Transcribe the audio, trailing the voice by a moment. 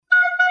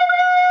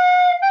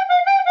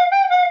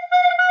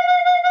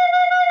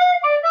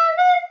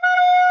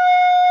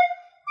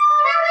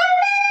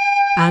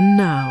And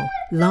now,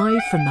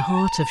 live from the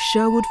heart of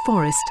Sherwood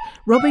Forest,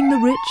 robbing the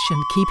rich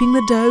and keeping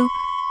the dough,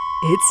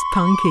 it's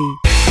Punky.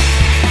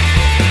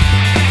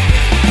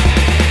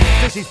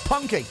 This is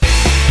Punky.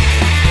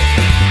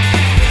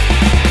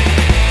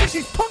 This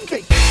is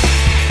Punky.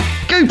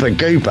 Gooper,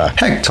 gooper.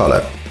 Heck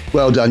toller.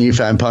 Well done, you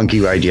found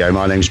Punky Radio.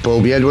 My name's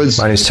Paul B. Edwards.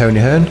 My name's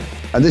Tony Hearn.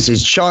 And this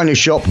is China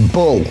Shop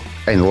Bull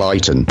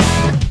Enlighten.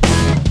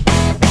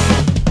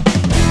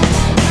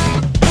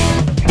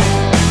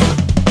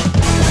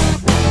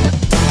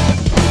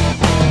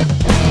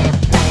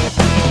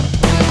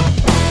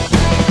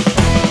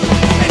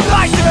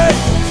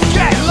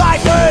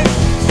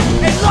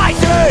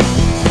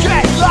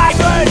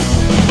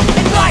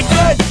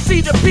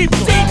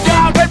 People deep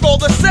down, they're all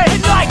the same.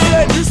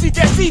 Enlightened, you see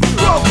their seeds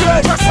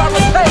broken, just by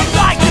repair.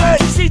 Enlightened,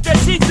 you see their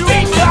seeds deep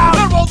down,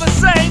 they're all the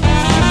same.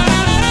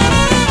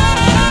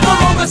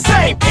 They're all the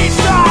same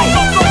inside.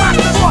 Got the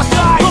masters, what's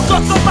like?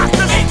 Got the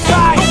masters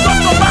inside. Got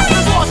the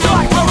masters, what's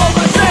like? We're all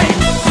the same.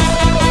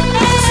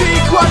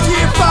 Seek what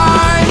you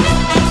find.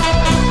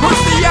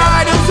 Push the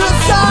items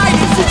aside.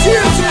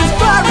 Institutions,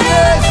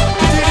 barriers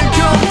didn't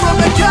come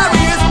from the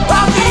carriers of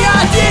the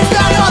ideas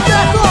that are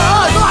there for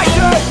us.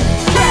 Enlightened,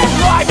 get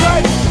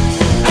enlightened.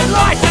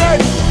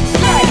 Enlightened,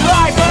 get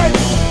enlightened,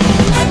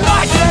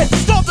 enlightened.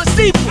 Stop the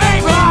steeple,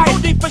 aim high. No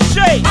need for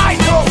shame. I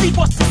know. See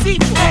what's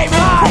deceitful, aim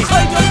high.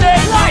 Proclaim your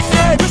name,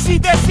 enlightened.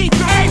 Receive their seed,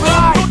 aim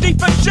high. No need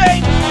for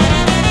shame.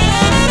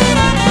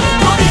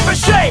 No need for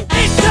shame.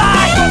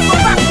 Inside, got the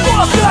masters,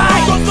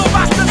 outside. Got the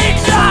masters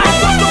inside.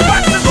 Got the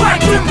masters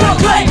right to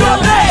proclaim your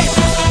name.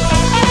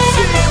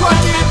 Seek what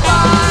you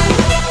find.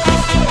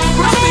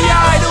 Push the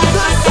idols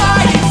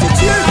aside.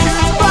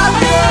 Institutions,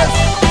 barriers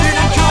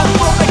didn't come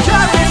from the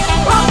carriers.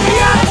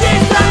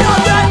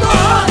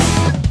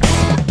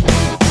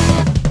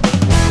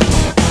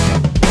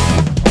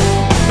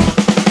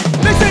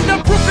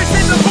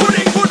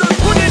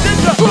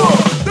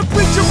 The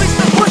preacher is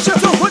the pusher,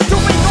 so who's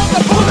doing all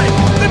the pulling?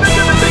 They make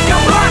them think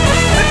I'm black,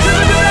 until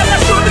they're not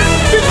shooting.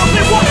 People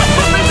they want to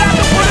put me down,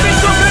 to put me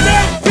something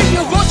in.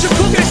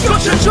 Theological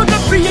discussion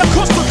shouldn't be a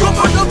cost to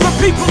cover other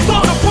people's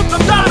thoughts and put them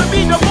down and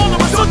mean them all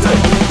of a sudden.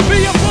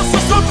 Be a boss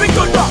or something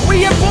good, not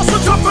we enforce a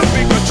tougher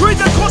bigotry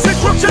that cause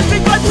instruction,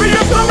 think like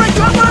prehistoric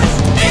covers.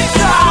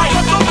 Inside,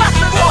 got the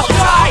masters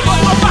outside, got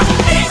the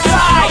masters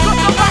inside, got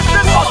the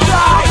masters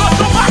outside, got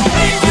the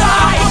masters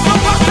inside, got the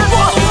masters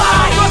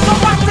outside, got the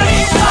masters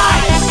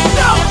inside.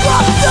 No,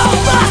 got the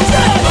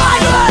masters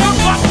enlightened,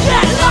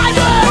 get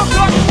enlightened,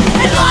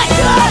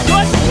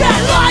 enlightened, get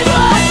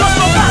enlightened, got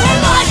the masters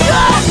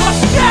enlightened,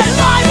 get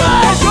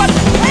enlightened,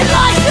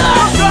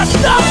 enlightened,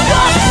 no,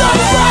 got the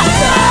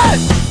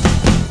masters.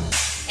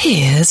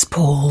 Here's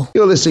Paul.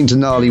 You're listening to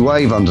Gnarly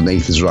Wave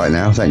underneath us right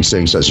now. Thanks for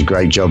doing such a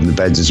great job in the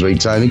beds this week,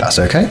 Tony. That's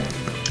okay.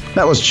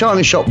 That was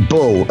China Shop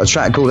Bull, a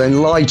track called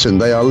Enlighten.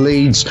 They are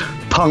Leeds,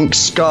 punk,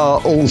 ska,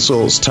 all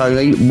sorts,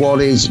 Tony. What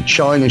is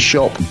China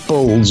Shop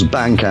Bull's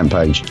Bandcamp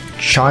page?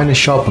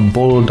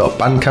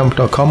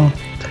 ChinaShopBull.bandcamp.com.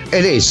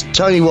 It is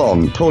Tony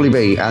One, Paulie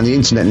B, and the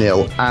Internet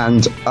Nil.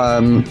 And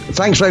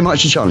thanks very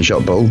much to China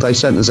Shop Bull. They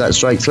sent us that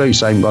straight through,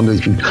 saying, "Wonder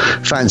if you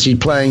fancy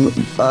playing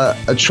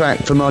a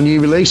track from our new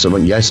release." I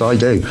went, "Yes, I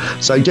do."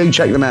 So do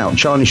check them out,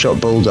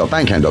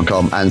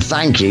 ChinaShopBull.bandcamp.com. And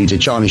thank you to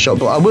China Shop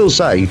Bull. I will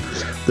say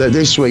that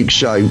this week's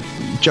show,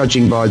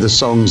 judging by the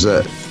songs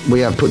that we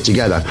have put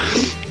together,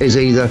 is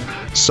either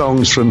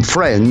songs from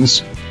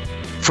friends,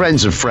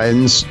 friends of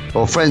friends,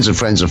 or friends of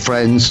friends of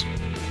friends,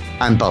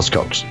 and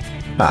Buzzcocks.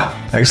 Ah,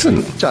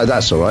 excellent. So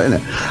that's all right,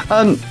 isn't it?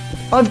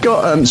 I've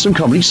got some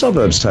comedy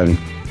suburbs, Tony.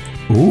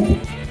 Ooh.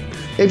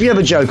 If you have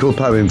a joke or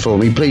poem for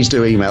me, please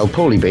do email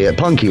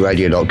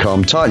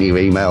paulieb@punkyradio.com. Title your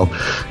email.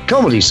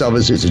 Comedy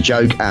suburbs, it's a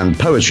joke, and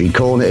poetry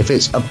corner if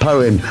it's a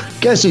poem.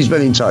 Guess who's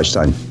been in touch,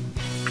 Tony?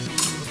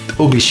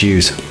 Ugly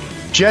Shoes.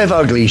 Jeff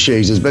Ugly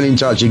Shoes has been in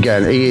touch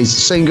again. He is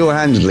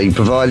single-handedly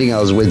providing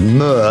us with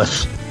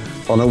mirth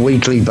on a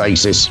weekly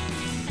basis.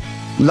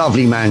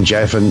 Lovely man,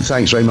 Jeff, and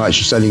thanks very much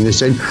for sending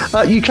this in.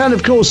 You can,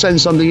 of course,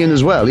 send something in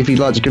as well if you'd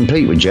like to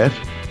compete with Jeff.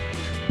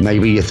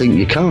 Maybe you think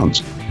you can't.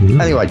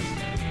 Anyway,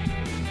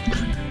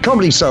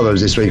 comedy solos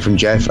this week from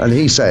Jeff, and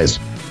he says,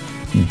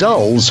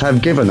 "Dolls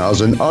have given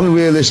us an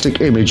unrealistic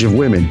image of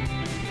women.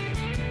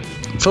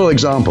 For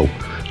example,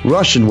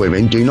 Russian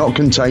women do not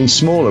contain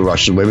smaller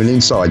Russian women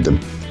inside them."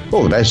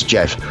 All the best,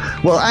 Jeff.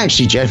 Well,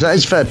 actually, Jeff, that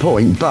is a fair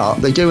point, but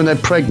they do when they're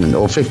pregnant,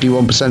 or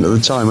 51% of the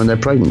time when they're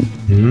pregnant.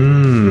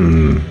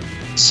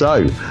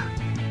 So,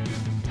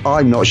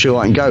 I'm not sure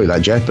I can go with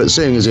that, Jeff, but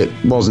seeing as it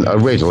wasn't a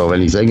riddle or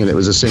anything, and it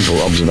was a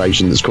simple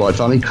observation that's quite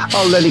funny,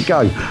 I'll let it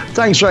go.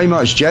 Thanks very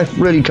much, Jeff.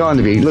 Really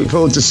kind of you. Look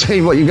forward to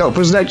seeing what you've got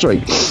for us next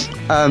week.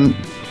 We're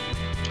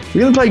going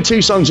to play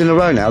two songs in a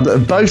row now that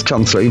have both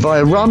come through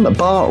via Rum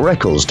Bar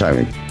Records,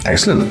 Tony.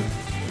 Excellent.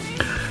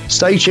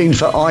 Stay tuned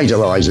for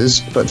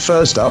Idolizers, but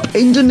first up,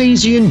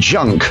 Indonesian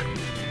Junk.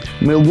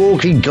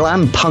 Milwaukee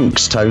Glam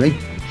Punks, Tony.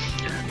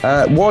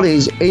 What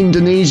is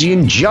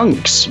Indonesian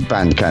Junk's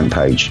Bandcamp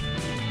page?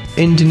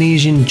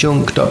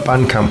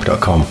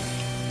 IndonesianJunk.bandcamp.com.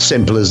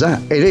 Simple as that.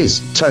 It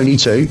is. Tony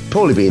 2,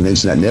 Paulie B and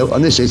Internet Nil,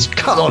 and this is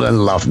Come On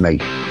and Love Me.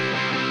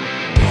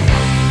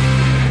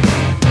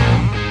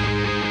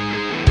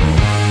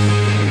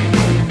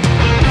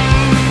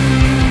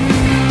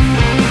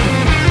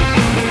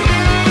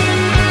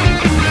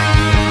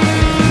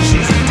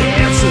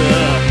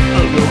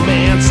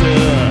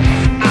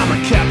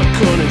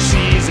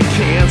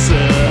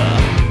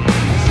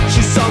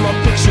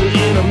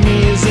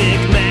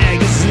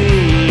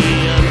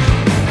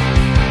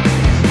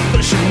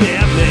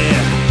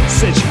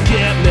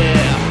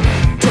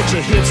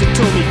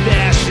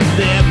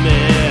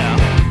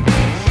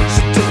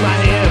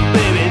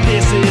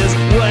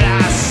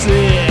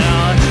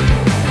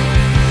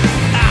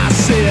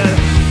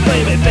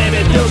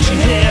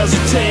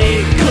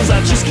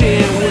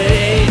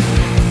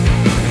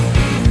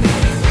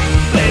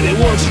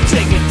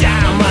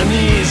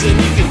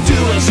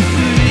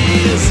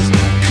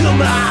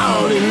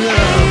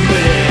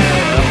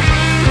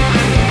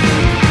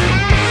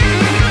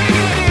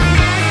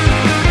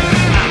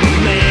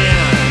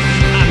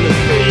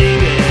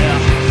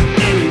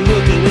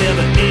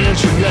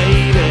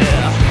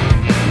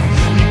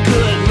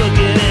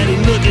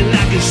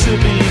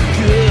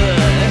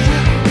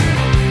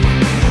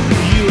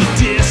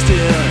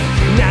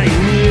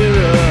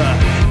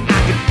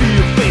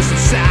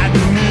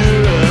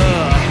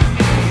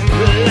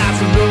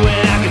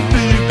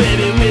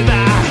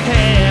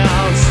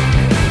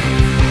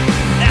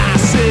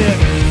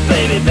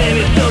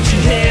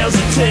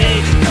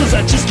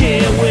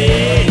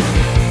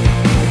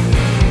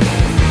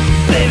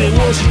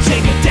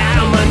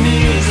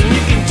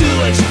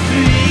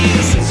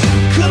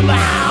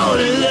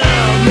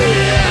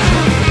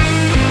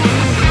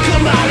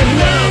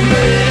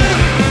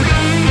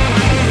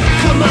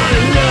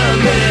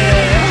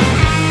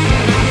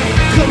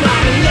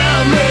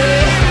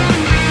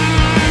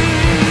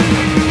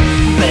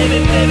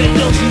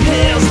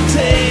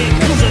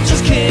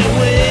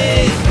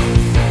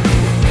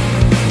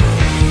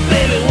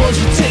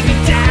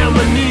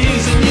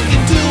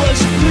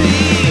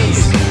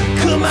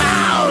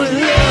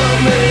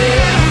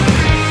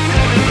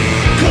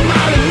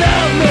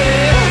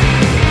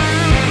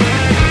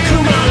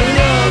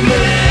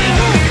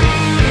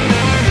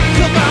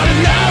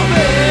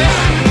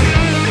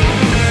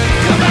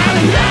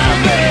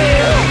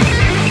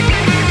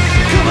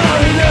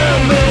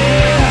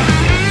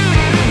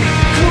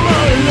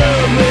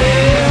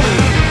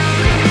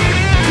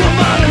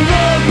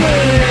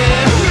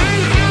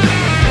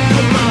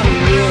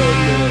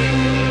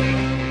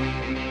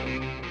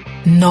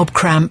 Knob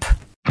cramp.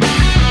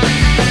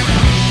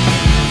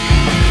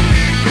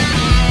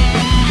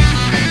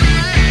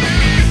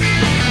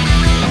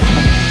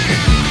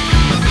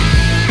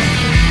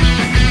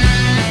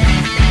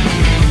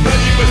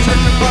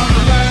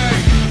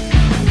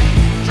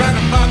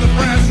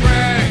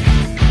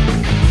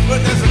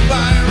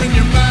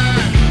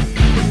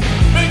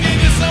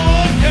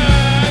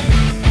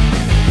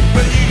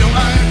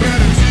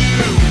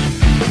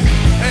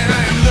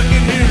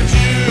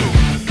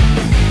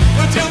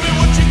 Tell me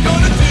what you're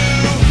gonna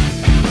do.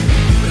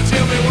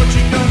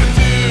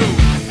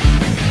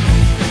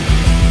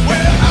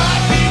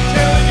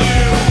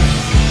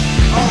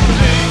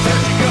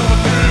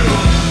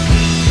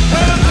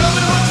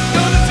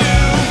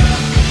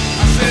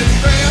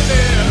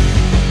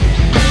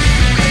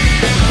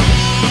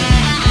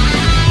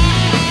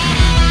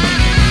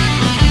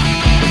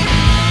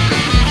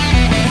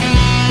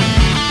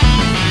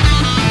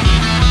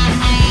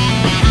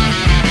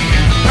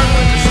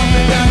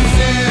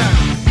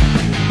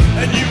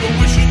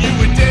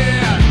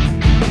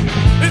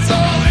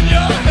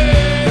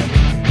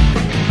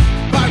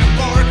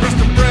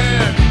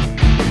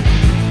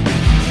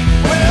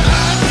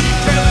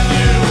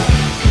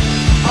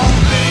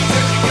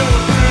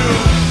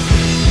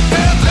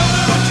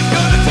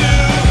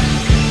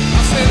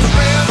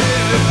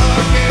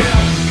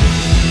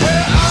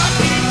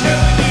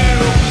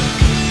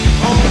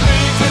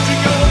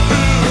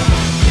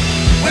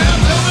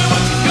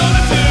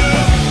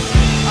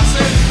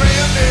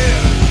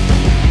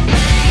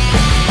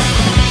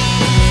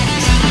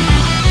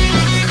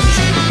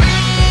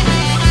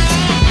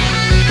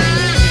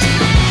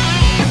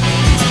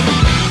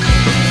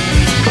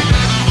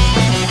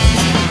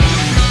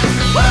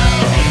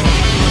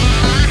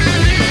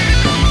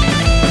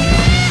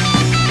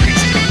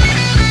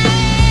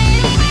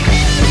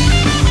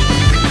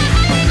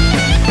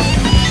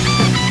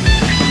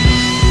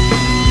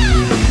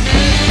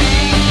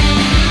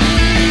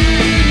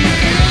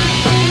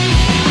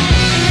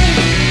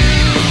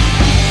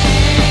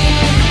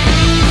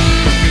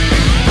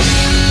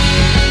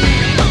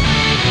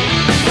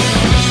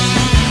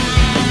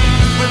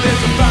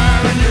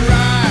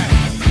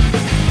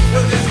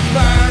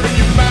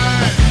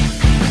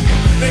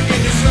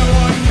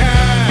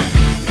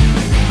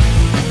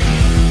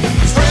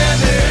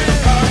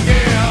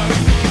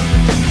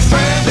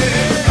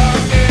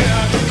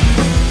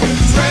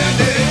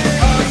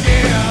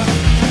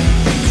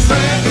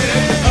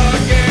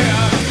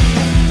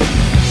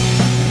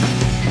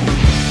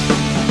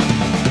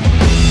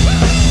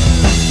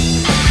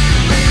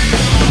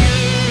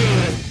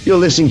 You're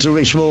listening to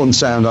Rich Morton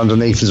sound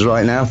underneath us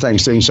right now.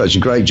 Thanks for doing such a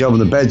great job on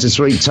the beds this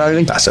week,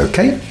 Tony. That's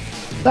okay.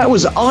 That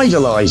was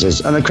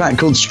Idolizers and a track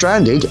called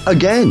Stranded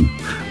again.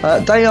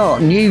 They are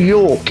New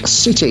York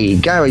City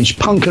garage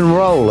punk and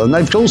roll, and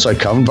they've also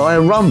come via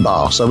Rum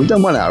Bar, so we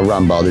done one out of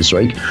Rum Bar this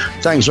week.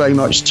 Thanks very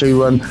much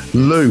to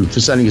Lou for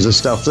sending us the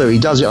stuff through. He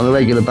does it on a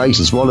regular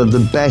basis. One of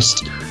the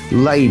best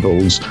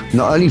labels,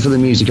 not only for the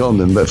music on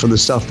them, but for the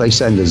stuff they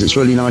send us. It's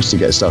really nice to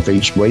get stuff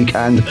each week,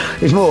 and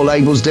if more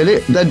labels did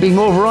it, there'd be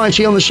more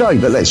variety on the show.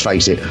 But let's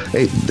face it,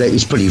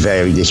 it's pretty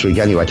varied this week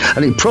anyway,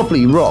 and it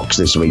properly rocks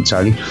this week,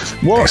 Tony.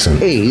 What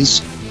Excellent.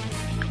 is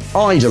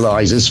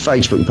Idolizers'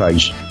 Facebook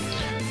page?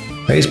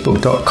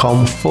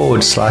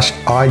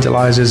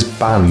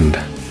 Facebook.com/idolizersband.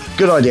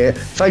 Good idea.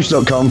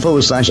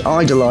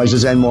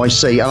 Facebook.com/Idolizers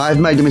NYC. And I've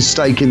made a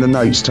mistake in the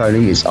notes,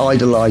 Tony. It's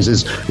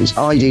Idolizers. It's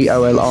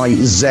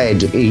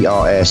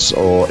IDOLIZERS,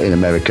 or in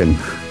American,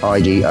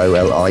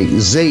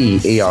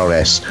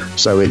 IDOLIZERS.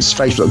 So it's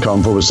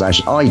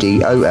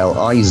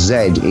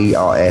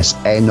Facebook.com/IDOLIZERS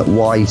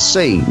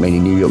NYC,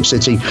 meaning New York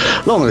City.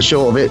 Long and the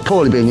short of it,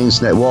 Paulie being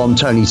Internet 1,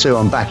 Tony 2,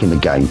 I'm back in the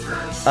game.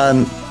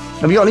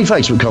 Have you got any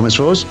Facebook comments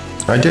for us?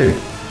 I do.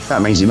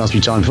 That means it must be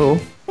time for...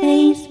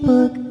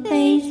 Facebook,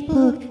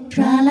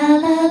 tra la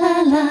la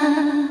la la.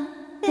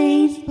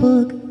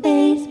 Facebook,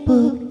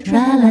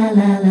 tra la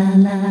la la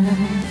la.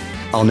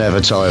 I'll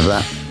never tire of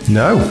that.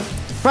 No.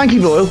 Frankie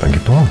Boyle, Thank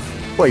you, Paul.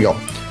 what you got?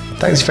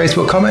 Thanks for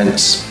Facebook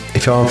comments.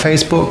 If you're on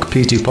Facebook,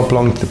 please do pop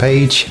along to the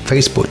page,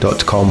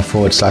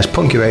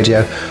 facebook.com/Punky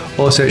Radio,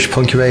 or search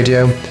Punky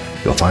Radio.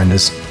 You'll find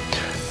us.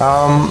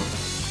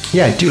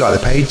 Yeah, do like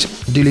the page.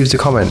 Do leave us a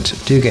comment.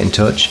 Do get in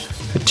touch.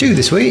 2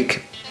 this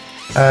week.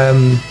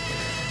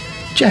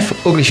 Jeff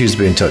Ugly Shoes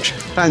will be in touch.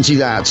 Fancy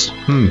that.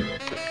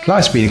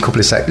 Life's been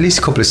at least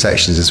a couple of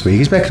sections this week.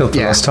 He's making up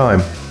for last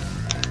time.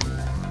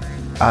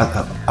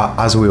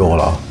 As we all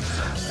are.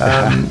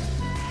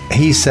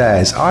 He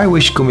says, I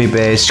wish gummy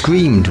bears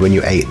screamed when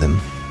you ate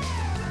them.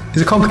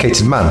 He's a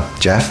complicated man,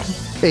 Jeff.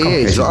 He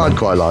is, but I'd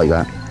quite like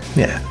that.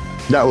 Yeah.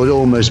 That would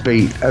almost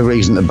be a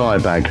reason to buy a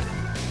bag.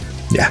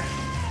 Yeah.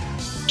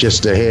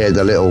 Just to hear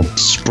the little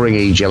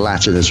springy,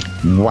 gelatinous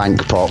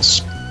wank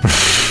pots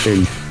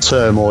in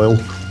turmoil.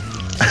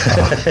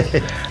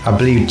 I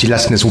believe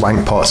Gelatinous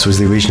Wank Pots was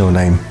the original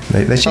name.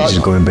 They changed it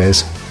to Gummy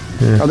Bears.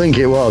 I think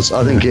it was.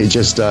 I think it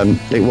just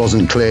it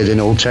wasn't cleared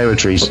in all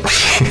territories.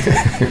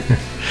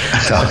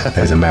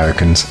 Those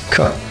Americans.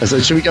 God. So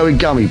should we go with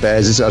gummy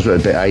bears? It's a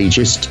bit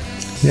ageist.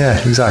 Yeah,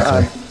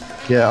 exactly.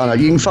 Yeah, I know.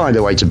 You can find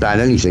a way to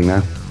ban anything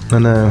now. I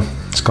know.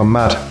 It's gone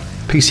mad.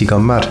 PC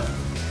gone mad.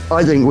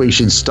 I think we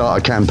should start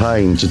a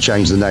campaign to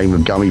change the name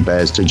of gummy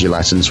bears to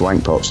gelatinous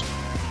wank pots.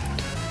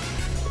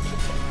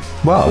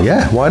 Well,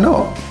 yeah, why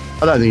not?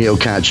 I don't think it'll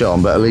catch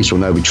on, but at least we'll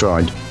know we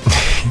tried.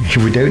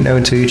 We don't know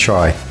until you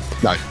try.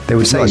 No. They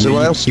would say Right, so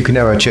what else? you can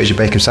never have church of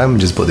bacon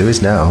sandwiches, but there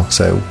is now,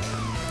 so...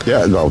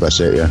 Yeah, well, that's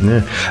it, yeah.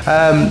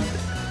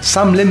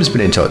 Sam Lim's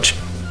been in touch,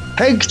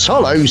 Heg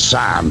Tollo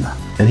Sam.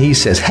 and he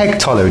says, Heg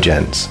Tollo,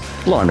 gents.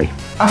 Blimey.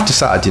 After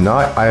Saturday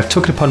night, I have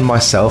took it upon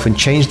myself and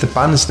changed the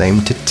band's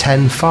name to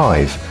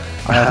 10-5.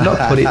 I have not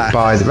put it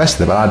by the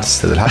rest of the lads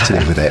that had to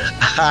live with it.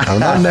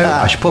 On that note,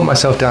 I should put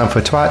myself down for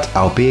a twat,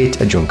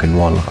 albeit a drunken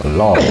one.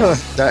 Lol.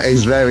 That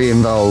is very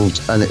involved,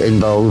 and it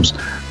involves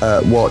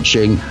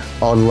watching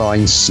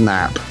online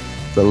Snap,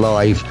 the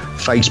live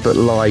Facebook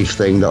Live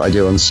thing that I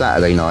do on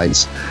Saturday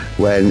nights,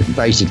 when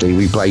basically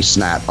we play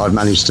Snap. I've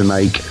managed to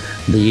make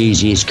the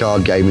easiest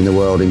card game in the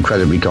world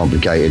incredibly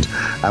complicated,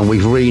 and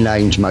we've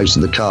renamed most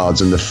of the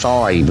cards, and the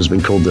 5 has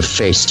been called the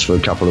Fist for a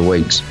couple of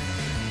weeks,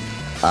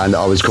 and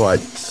I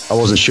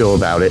wasn't sure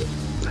about it,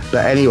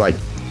 but anyway,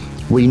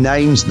 we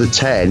named the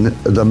 10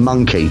 the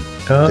Monkey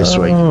this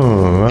week,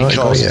 right,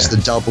 because it's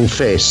the double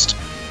fist.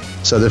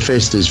 So the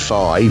fist is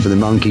 5 and the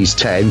monkey's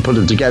 10. Put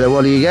them together,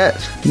 what do you get?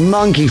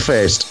 Monkey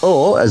fist,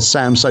 or as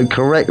Sam so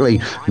correctly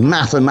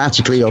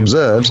mathematically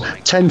observes,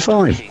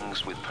 10-5.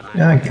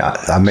 Yeah,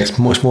 that makes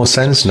much more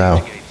sense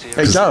now.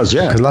 It does,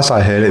 yeah. Because last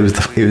I heard,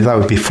 that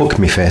would be fuck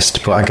me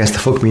fist, but I guess the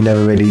fuck me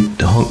never really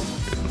hung.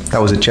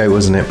 That was a joke,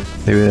 wasn't it?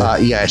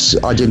 Yes,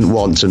 I didn't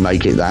want to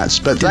make it that,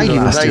 but thank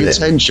you for paying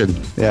attention.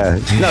 Yeah,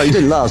 no, he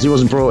didn't last. He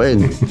wasn't brought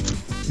in.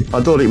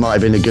 I thought it might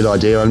have been a good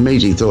idea. I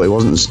immediately thought it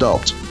wasn't and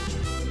stopped.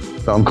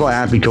 But I'm quite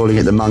happy calling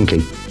it the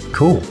Monkey.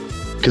 Cool.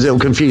 Because it'll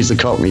confuse the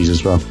Cockneys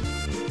as well.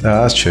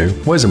 That's true.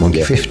 What is a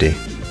monkey? 50? I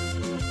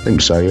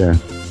think so, yeah.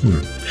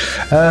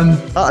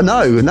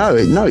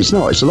 No, it's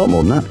not. It's a lot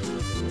more than that.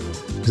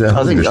 Is it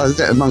 100? I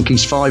think a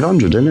monkey's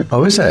 500, isn't it?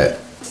 Oh, is it?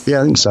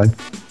 Yeah, I think so.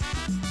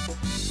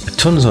 A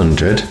ton's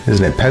 100,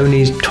 isn't it?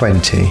 Pony's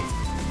 20.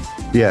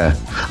 Yeah.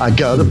 I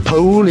got a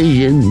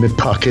pony in my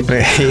pocket.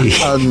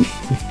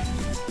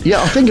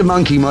 Yeah, I think a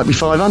monkey might be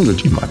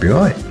 500. You might be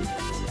right.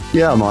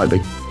 Yeah, I might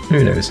be.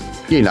 Who knows?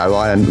 You know,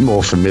 I am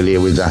more familiar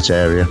with that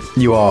area.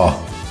 You are.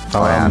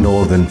 I am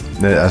northern,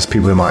 as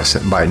people might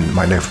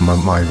know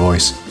from my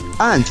voice.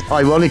 And,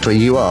 ironically,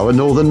 you are a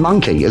northern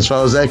monkey, as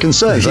far as they're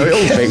concerned. So it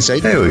all fits in.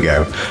 There we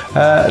go.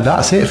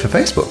 That's it for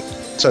Facebook.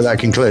 So that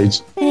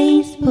concludes.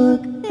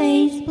 Facebook,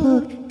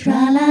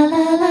 tra la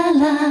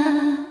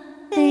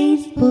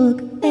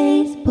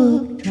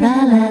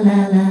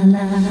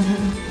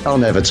I'll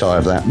never tire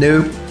of that.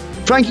 No.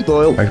 Frankie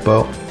Boyle. Frankie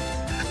Boyle.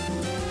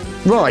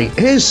 Right,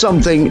 here's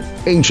something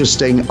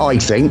interesting, I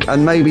think,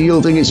 and maybe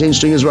you'll think it's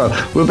interesting as well.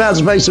 We're about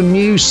to play some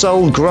new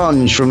soul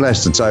grunge from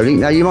Leicester, Tony.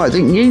 Now, you might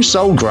think new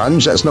soul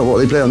grunge, that's not what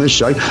they play on this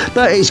show,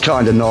 but it's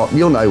kind of not.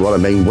 You'll know what I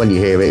mean when you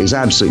hear it. It's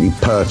absolutely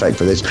perfect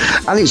for this.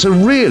 And it's a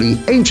really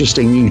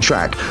interesting new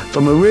track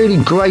from a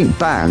really great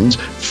band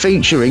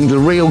featuring the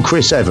real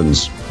Chris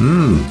Evans.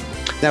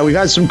 Now, we've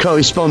had some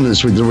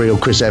correspondence with the real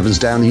Chris Evans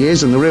down the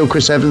years, and the real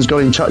Chris Evans got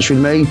in touch with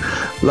me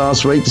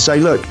last week to say,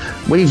 look,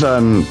 we've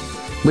done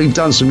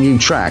some new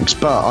tracks,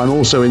 but I'm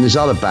also in this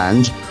other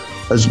band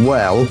as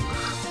well.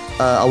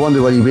 I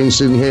wonder whether you'd be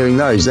interested in hearing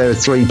those. They're a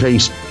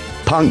 3-piece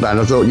punk band.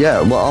 I thought,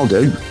 yeah, what I'll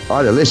do,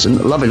 I'd listen,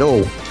 love it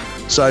all.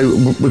 So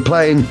we're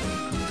playing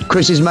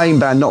Chris's main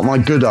band, Not My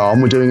Good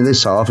Arm, we're doing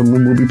this half, and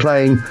we'll be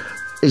playing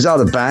his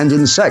other band in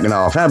the second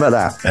half. How about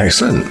that?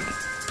 Excellent.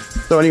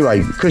 So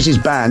anyway, Chris's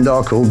band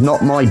are called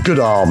Not My Good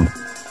Arm.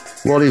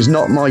 What is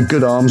Not My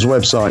Good Arm's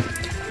website?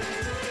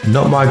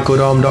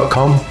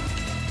 NotMyGoodArm.com.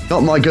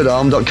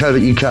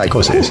 NotMyGoodArm.co.uk. Of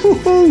course it is.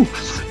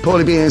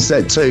 Paulie B in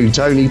set 2,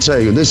 Tony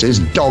 2. This is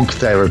Dog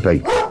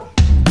Therapy.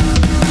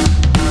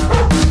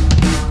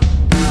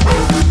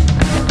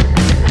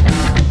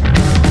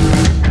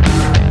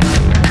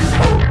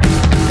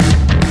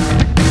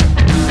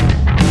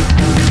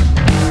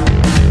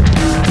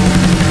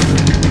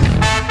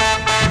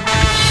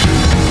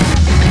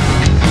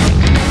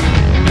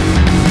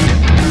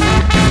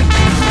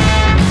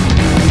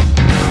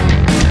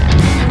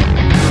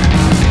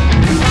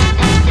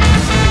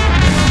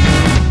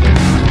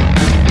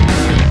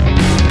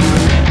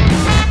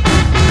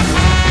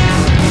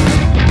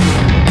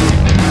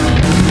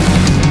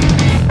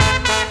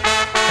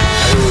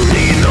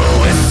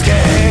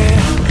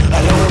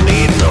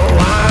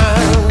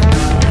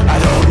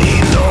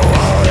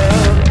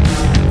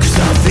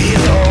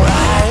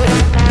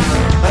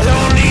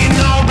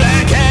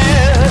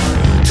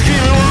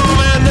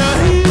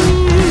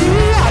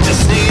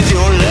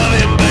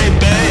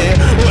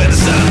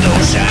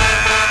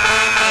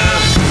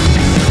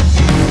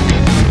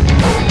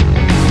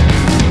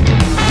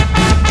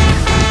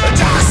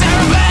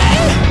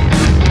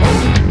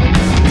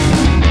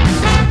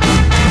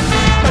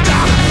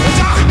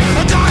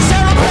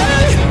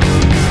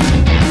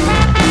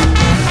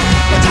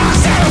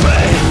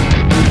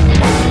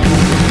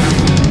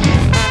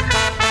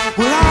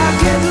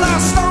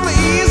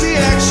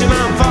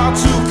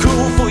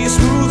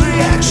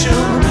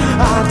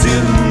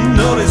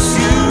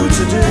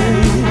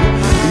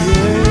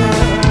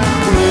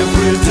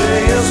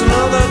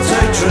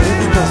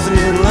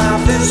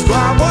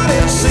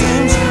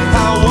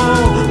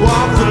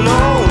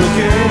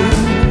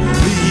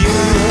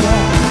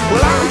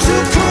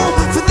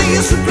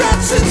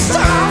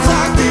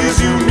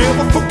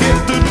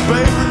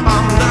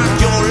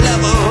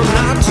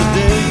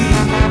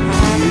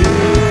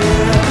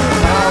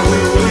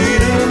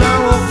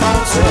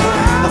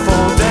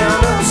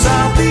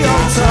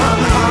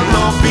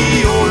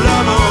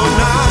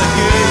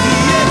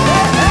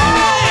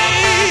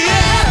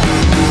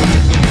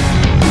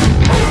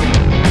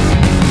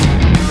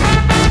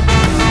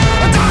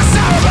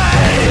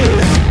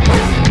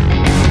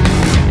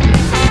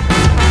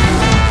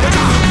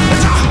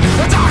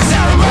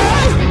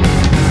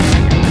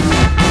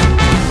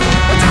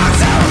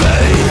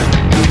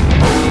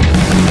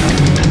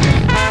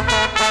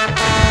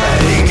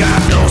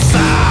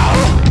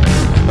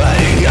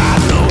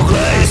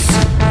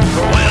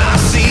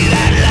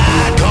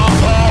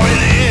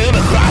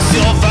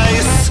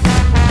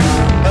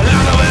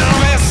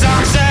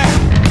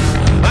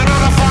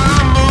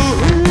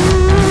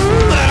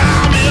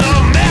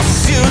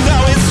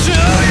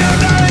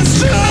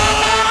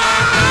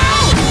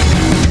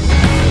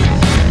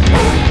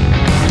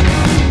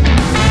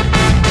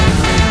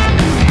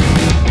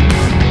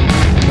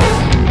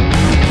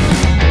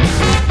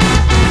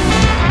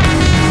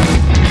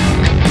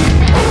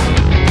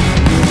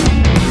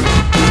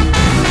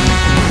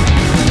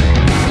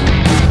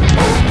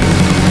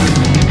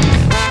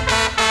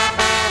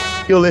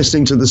 You're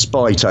listening to the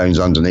Spy Tones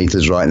underneath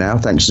us right now.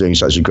 Thanks for doing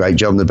such a great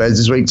job on the beds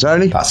this week,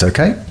 Tony. That's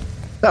okay.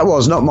 That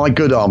was Not My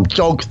Good Arm,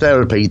 Dog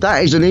Therapy.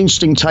 That is an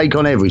interesting take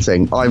on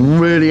everything. I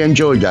really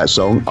enjoyed that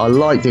song. I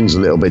like things a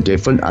little bit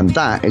different, and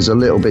that is a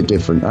little bit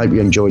different. I hope you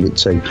enjoyed it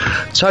too.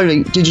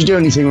 Tony, did you do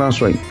anything last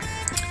week?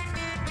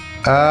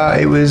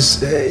 It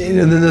was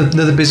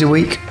another busy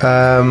week.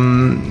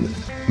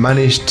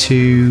 Managed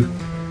to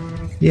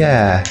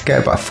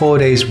get about 4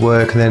 days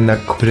work and then a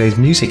couple of days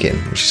music in,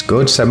 which is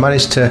good. So I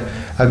managed to,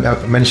 I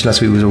mentioned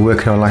last week we were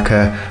working on like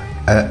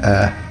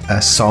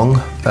a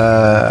song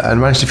and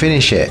managed to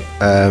finish it.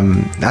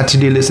 Had to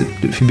do a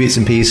few bits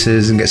and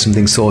pieces and get some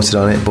things sorted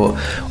on it, but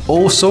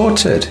all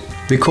sorted.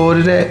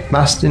 Recorded it,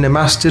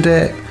 mastered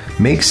it,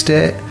 mixed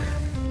it,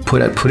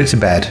 put it to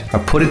bed. I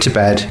put it to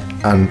bed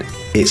and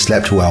it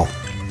slept well.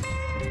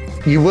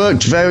 You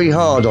worked very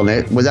hard on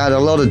it without a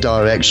lot of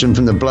direction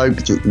from the bloke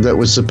that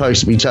was supposed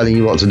to be telling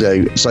you what to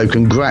do. So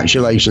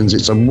congratulations,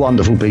 it's a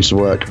wonderful piece of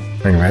work.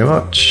 Thank you very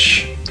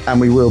much. and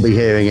we will be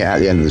hearing it at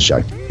the end of the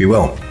show. You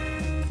will.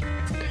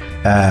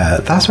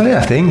 That's about it,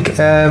 I think.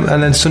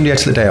 And then Sunday I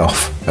took the day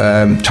off.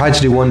 Tried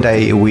to do one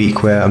day a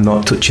week where I'm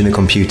not touching the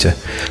computer.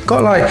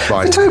 Got like,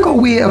 Right. I've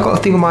got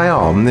a thing on my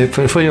arm.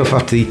 Funny enough,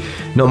 after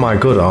not my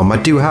good arm, I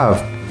do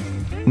have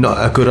not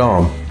a good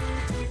arm.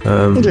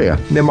 Oh dear.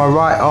 Then my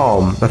right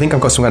arm, I think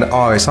I've got some kind of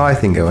RSI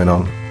thing going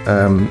on.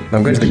 I'm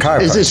going to the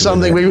chiropractor. Is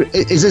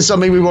this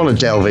something we want to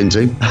delve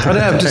into? I know,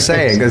 I'm just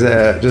saying, because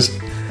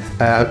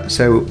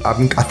so I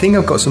think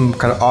I've got some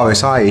kind of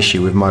RSI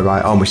issue with my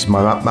right arm, which is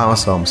my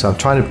mouse arm. So I'm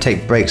trying to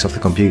take breaks off the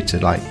computer,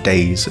 like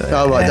days.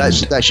 Oh right,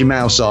 that's your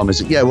mouse arm,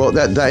 is it? Yeah, well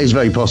that is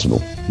very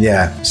possible.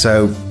 Yeah.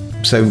 So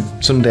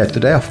Sunday I took the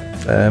day off,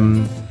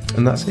 and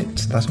that's it.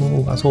 That's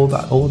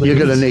all. You're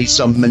going to need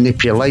some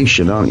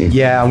manipulation, aren't you?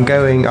 Yeah, I'm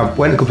going. I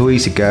went a couple of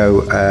weeks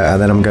ago,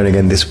 and then I'm going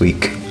again this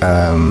week.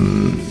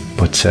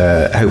 But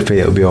hopefully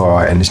it'll be all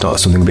right, and it's not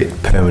something a bit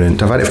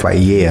permanent. I've had it for about a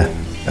year.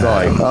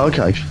 Right.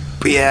 Okay.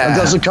 But yeah. And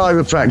does the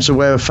chiropractor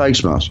wear a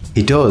face mask?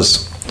 He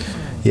does.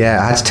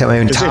 Yeah, I had to take my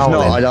own Because if towel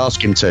not, in. I'd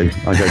ask him to.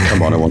 I go,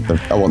 come on, I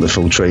want the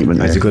full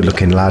treatment. He's a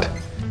good-looking lad.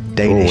 Oh,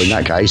 Danish. in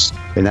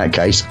that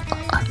case,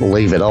 we'll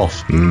leave it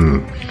off.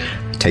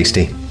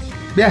 Tasty.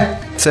 Yeah.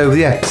 So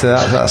that's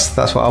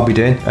what I'll be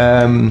doing.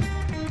 And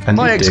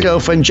My you do.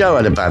 ex-girlfriend Jo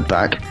had a bad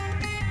back.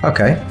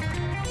 Okay.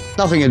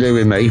 Nothing to do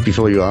with me,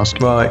 before you ask.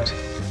 Right.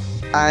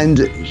 And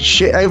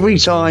every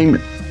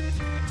time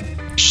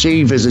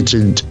she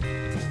visited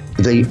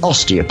the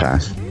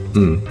osteopath,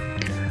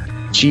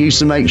 she used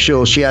to make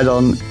sure she had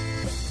on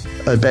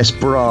her best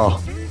bra.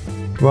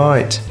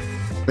 Right.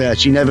 Yeah,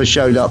 she never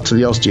showed up to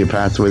the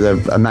osteopath with a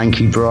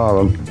manky bra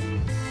on.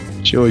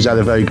 She always had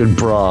a very good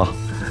bra.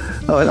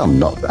 Oh, and I'm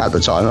not at the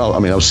time. I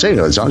mean, I was seeing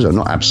her at the time, so I'm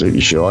not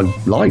absolutely sure I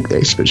like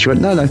this. But she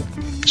went, no,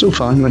 it's all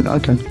fine. I went,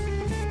 okay.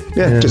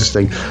 Yeah, just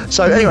a thing.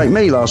 So anyway,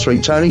 me last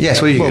week, Tony. Yes,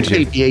 what did you go to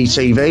do? PPE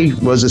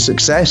TV was a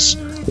success.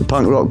 The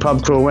punk rock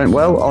pub crawl went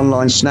well.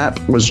 Online snap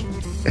was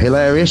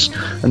hilarious,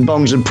 and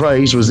Bongs and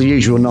Praise was the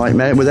usual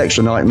nightmare with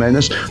extra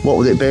nightmareness. What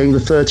with it being the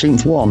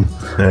 13th one?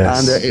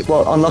 Yes. And it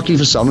was unlucky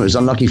for some. It was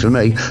unlucky for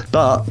me,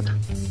 but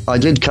I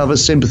did cover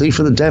Sympathy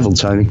for the Devil,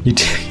 Tony. You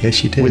did.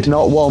 Yes, you did. With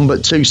not one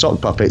but two sock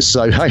puppets.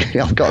 So hey,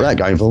 I've got that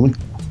going for me.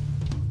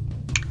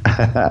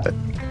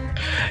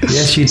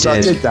 Yes, you did. So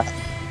I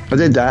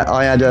did that.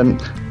 I had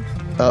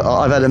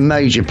I've had a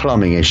major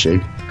plumbing issue.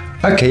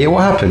 Okay,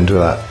 what happened with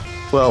that?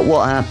 Well,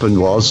 what happened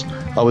was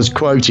I was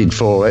quoted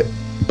for it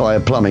by a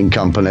plumbing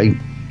company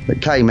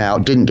that came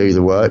out, didn't do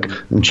the work,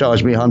 and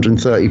charged me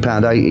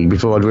 £130.80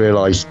 before I'd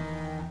realised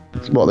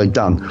what they'd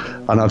done.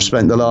 And I've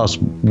spent the last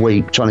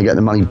week trying to get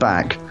the money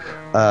back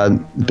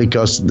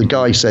because the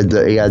guy said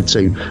that he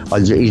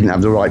didn't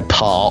have the right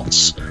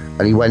parts,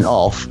 and he went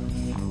off.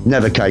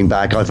 Never came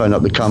back. I phoned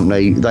up the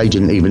company. They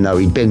didn't even know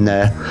he'd been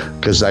there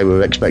because they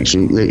were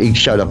expecting. He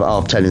showed up at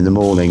 10:30 in the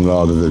morning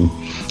rather than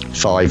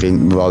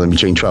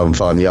between 12 and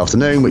 5 in the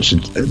afternoon, which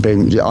had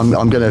been.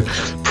 I'm going to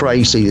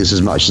pray see this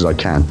as much as I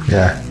can.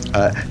 Yeah.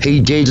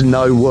 He did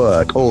no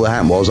work. All that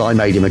happened was I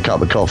made him a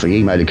cup of coffee.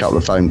 He made a couple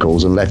of phone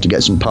calls and left to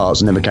get some parts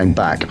and never came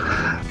back.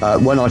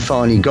 When I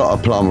finally got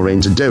a plumber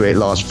in to do it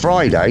last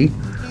Friday,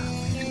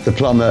 the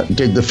plumber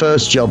did the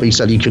first job he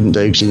said he couldn't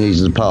do because he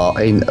needed a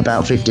part in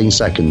about 15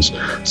 seconds.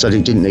 So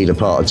he didn't need a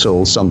part at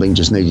all. Something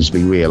just needed to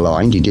be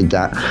realigned. He did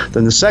that.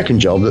 Then the second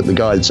job that the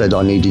guy had said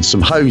I needed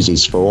some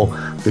hoses for,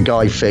 the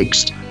guy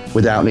fixed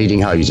without needing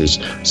hoses.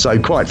 So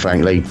quite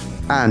frankly,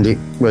 and it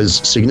was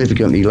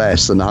significantly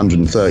less than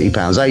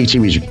 £130.80,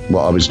 which is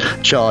what I was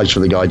charged for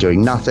the guy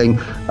doing nothing.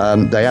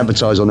 They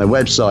advertise on their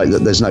website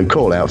that there's no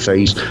call-out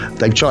fees.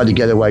 They've tried to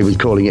get away with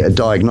calling it a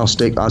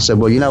diagnostic. I said,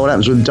 well, you know what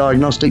happens with a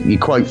diagnostic? You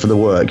quote for the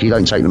work, you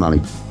don't take the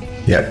money.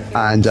 Yeah.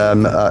 And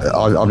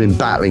I've been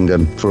battling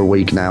them for a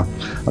week now,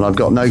 and I've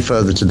got no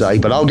further today,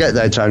 but I'll get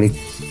there, Tony.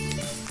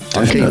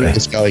 I'm keeping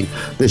this going.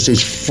 This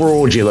is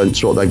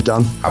fraudulent, what they've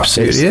done.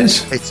 Absolutely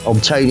is. It's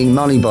obtaining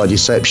money by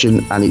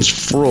deception, and it's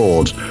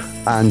fraud.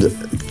 And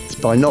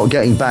by not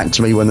getting back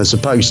to me when they're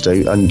supposed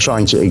to and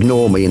trying to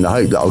ignore me in the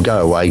hope that I'll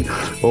go away,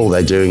 all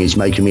they're doing is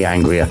making me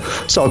angrier.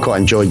 So I quite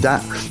enjoyed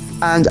that.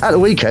 And at the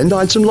weekend, I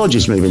had some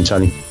lodges moving,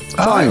 Tony.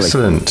 Finally.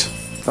 Excellent.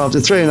 After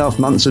 3.5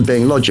 months of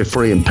being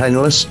lodger-free and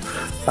penniless,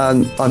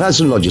 I've had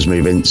some lodges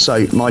move in.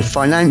 So my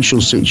financial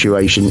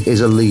situation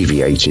is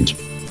alleviated.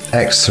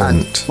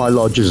 Excellent. And my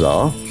lodgers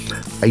are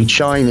a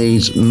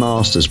Chinese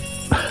master's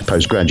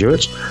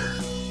postgraduate,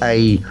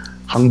 a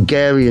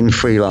Hungarian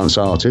freelance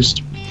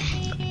artist,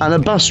 and a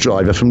bus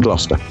driver from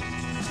Gloucester.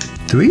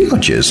 3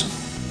 lodges?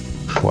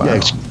 Wow.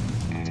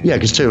 Yeah,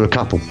 because 2 are a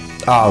couple.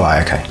 Oh,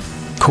 right, okay.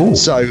 Cool.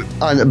 So,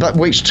 but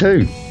which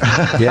 2?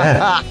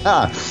 Yeah.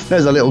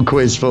 There's a little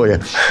quiz for you.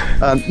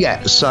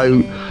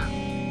 So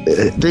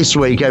this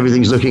week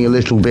everything's looking a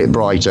little bit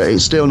brighter.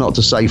 It's still not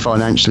to say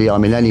financially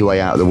I'm in any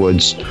way out of the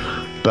woods,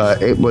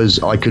 but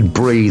I could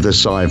breathe a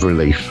sigh of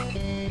relief.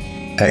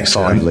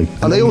 Excellent. Finally.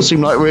 And they all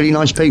seem like really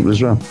nice people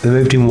as well. They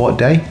moved in what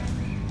day?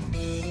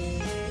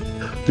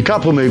 The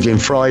couple moved in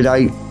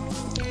Friday,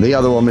 the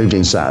other one moved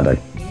in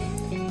Saturday.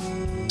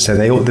 So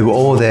they were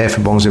all there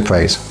for Bongs of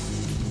Praise?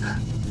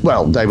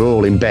 Well, they were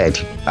all in bed.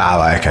 Ah,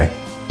 right, okay.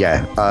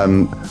 Yeah.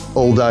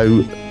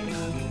 Although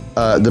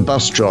the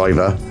bus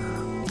driver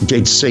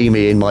did see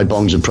me in my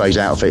Bongs of Praise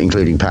outfit,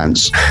 including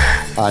pants,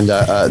 and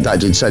that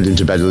did send him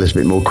to bed a little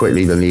bit more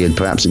quickly than he had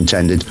perhaps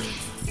intended.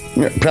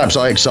 Perhaps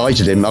I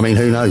excited him. I mean,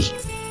 who knows?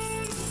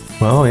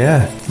 Well,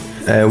 yeah.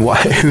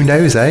 Who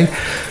knows, eh?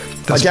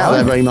 That's I doubt fine.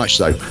 that very much,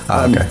 though.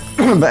 Okay.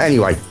 But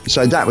anyway,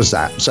 so that was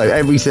that. So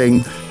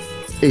everything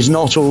is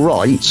not all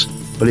right,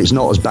 but it's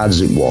not as bad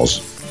as it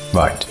was.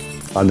 Right.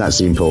 And that's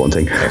the important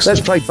thing. Excellent.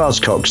 Let's play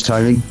Buzzcocks,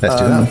 Tony.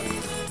 Let's do that.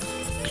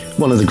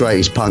 One of the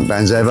greatest punk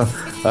bands ever.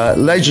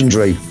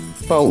 Legendary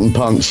Bolton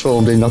punks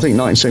formed in, I think,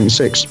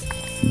 1976.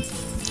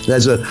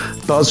 There's a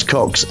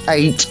Buzzcocks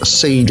 8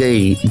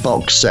 CD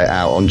box set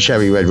out on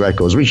Cherry Red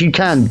Records, which you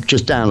can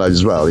just download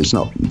as well. It's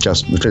not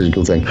just the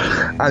physical thing.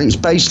 And it's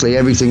basically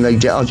everything they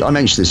did. I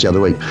mentioned this the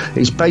other week.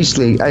 It's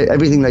basically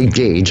everything they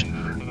did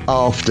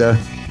after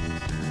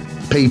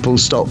people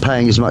stopped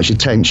paying as much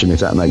attention, if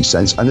that makes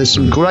sense. And there's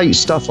some great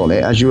stuff on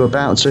it, as you're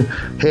about to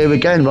hear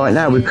again right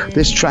now.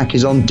 This track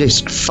is on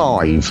disc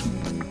 5.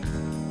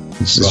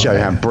 It's to show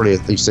how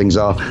brilliant these things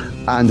are.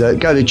 And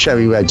go to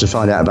Cherry Red to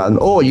find out about them,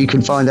 or you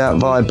can find out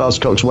via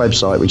Buzzcocks'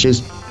 website, which is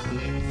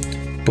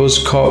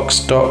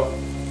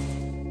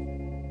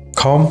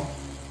Buzzcocks.com.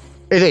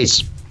 It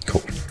is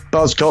Cool.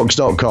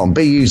 Buzzcocks.com,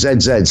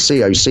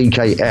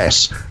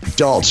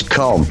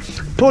 BUZZCOCKS.com.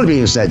 Paulie B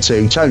Internet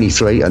 2, Tony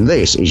 3, and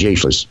this is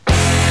Useless.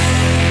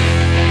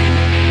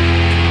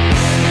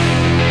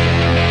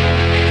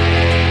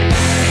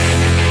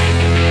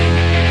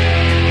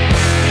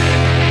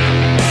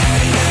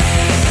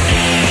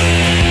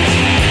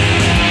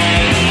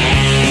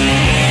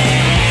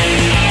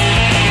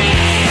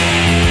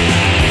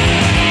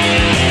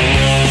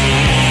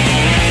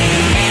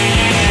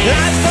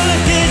 Life's full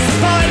of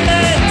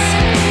disappointments.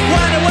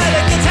 Wonder where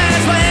the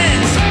guitars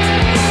went.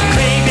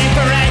 Craving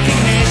for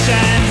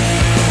recognition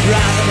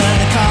rather than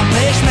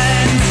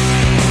accomplishment.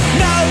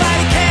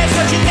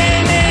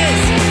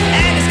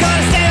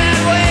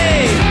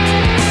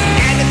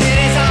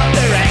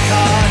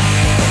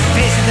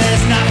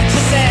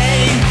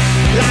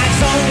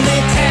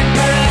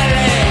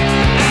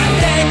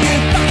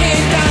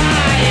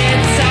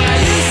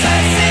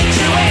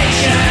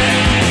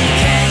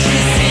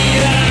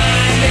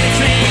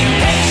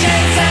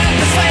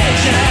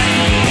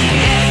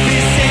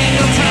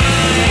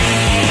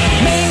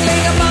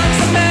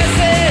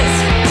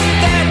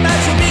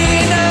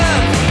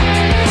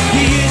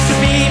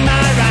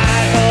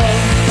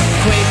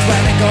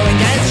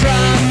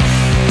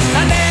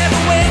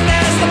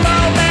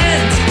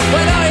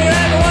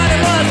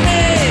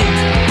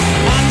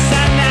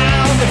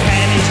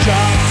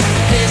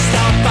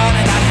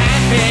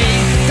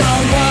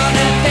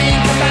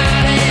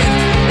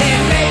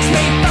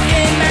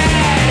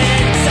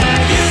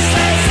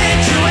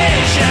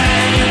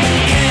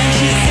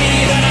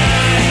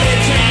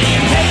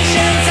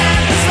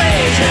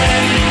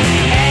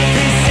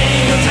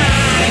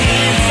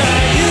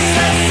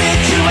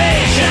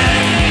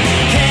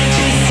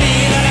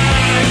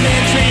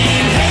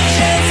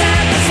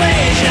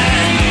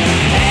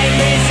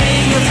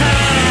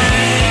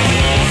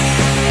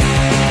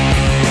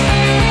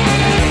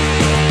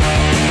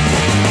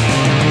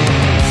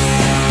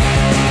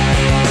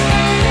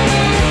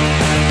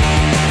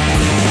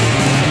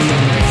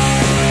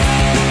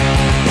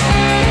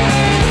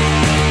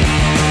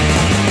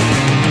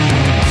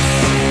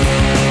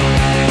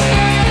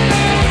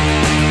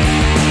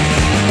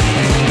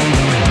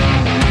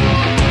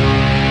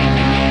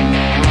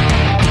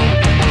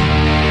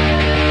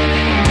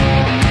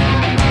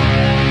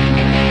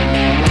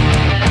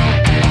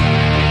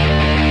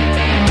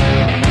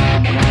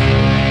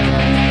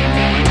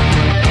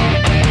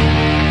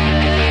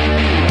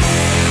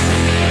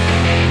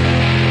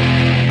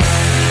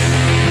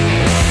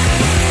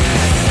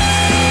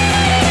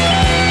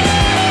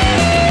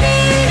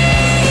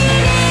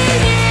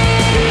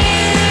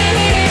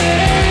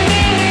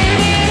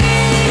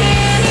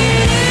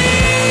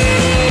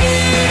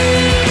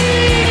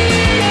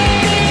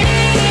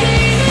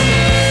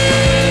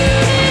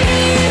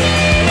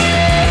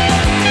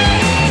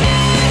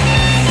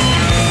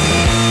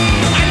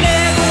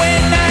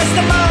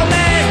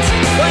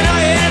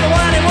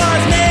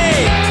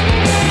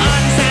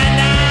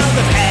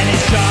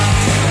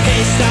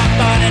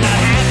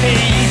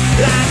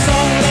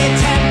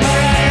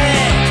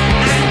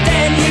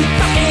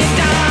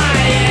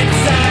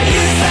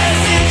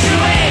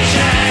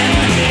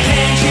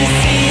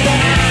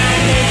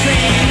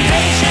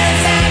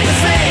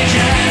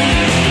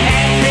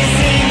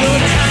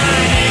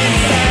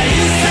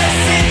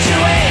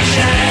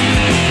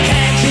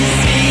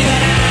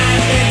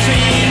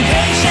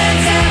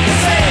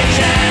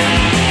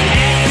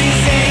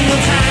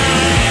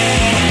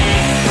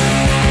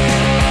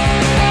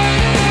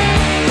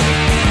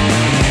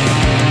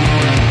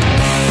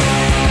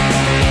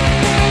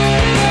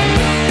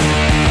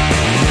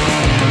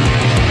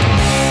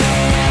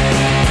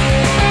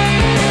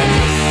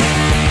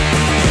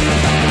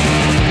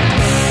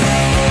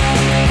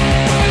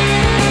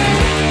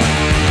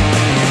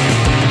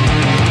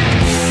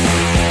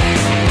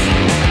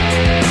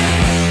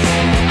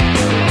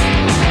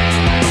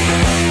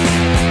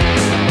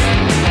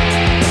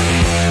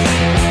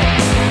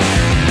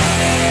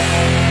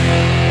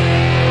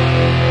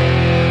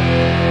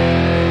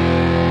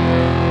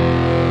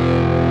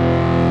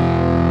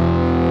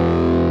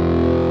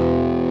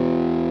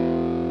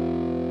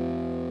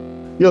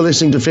 You're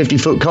listening to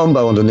 50-Foot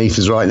Combo underneath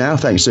us right now.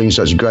 Thanks for doing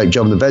such a great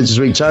job in the beds this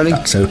week, Tony.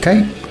 That's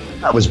okay.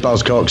 That was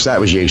Buzzcocks. That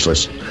was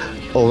useless.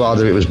 Or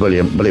rather, it was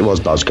brilliant, but it was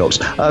Buzzcocks.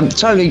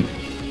 Tony,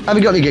 have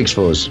you got any gigs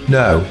for us?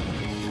 No.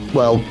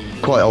 Well,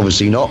 quite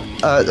obviously not.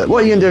 What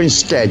are you going to do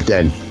instead,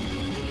 then?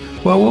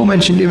 Well, we'll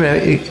mention, you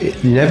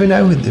never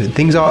know.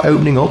 Things are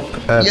opening up.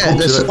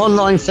 There's some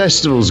online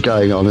festivals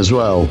going on as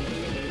well.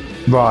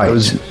 Right. There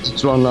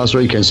was one last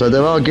weekend, so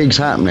there are gigs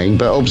happening,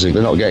 but obviously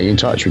they're not getting in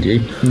touch with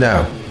you.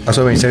 No, that's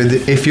what I mean. So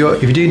if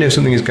you do know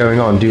something is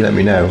going on, do let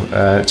me know.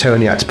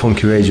 Tony at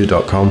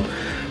punkyradio.com.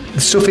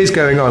 The stuff is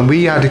going on.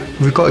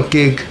 We've got a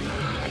gig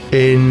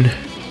in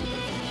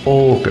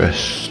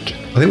August.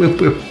 I think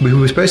we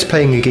were supposed to be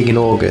playing a gig in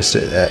August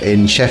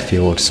in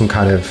Sheffield, some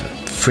kind of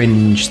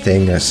fringe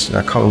thing. I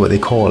can't remember what they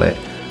call it.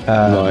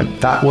 Right.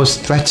 That was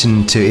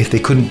threatened to, if they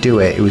couldn't do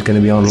it, it was going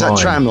to be online.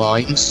 Is that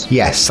Tramlines?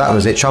 Yes, that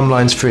was it.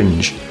 Tramlines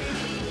Fringe.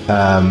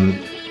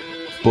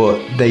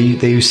 But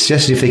they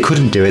suggested if they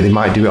couldn't do it, they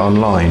might do it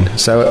online.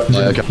 So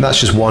that's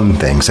just one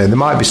thing. So there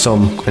might be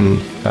some. And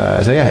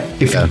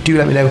if you do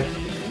let me know,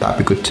 that'd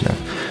be good to know.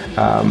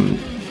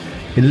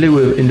 In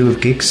lieu of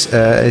gigs,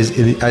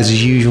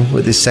 as usual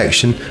with this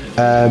section,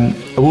 I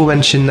will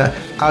mention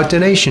our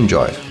donation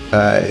drive.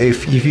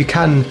 If you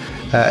can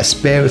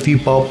spare a few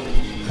bob,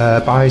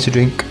 buy us a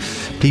drink,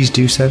 please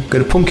do so. Go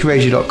to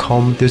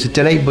punkyradio.com. There's a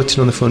donate button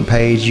on the front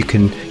page. You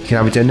can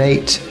either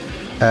donate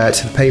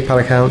to the PayPal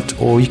account,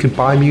 or you can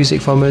buy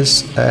music from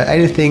us.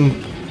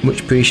 Anything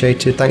much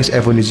appreciated. Thanks to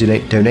everyone who's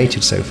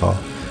donated so far.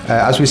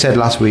 As we said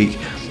last week, it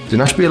doesn't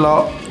have to be a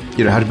lot.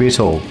 You don't have to be at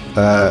all.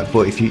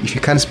 But if you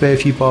can spare a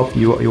few bob,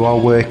 you are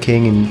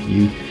working and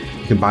you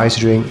can buy us a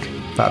drink,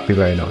 that'd be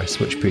very nice.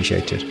 Much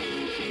appreciated.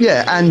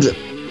 Yeah, and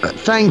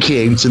thank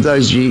you to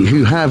those of you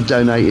who have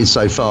donated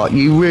so far.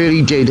 You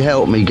really did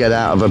help me get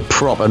out of a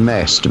proper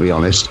mess, to be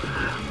honest.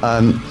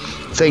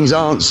 Things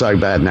aren't so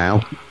bad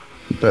now,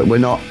 but we're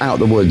not out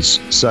the woods.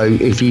 So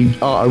if you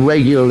are a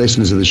regular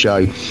listener to the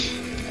show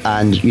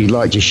and you'd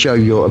like to show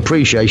your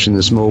appreciation in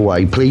a small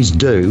way, please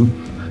do.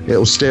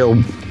 It'll still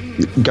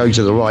go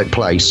to the right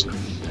place.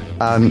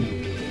 And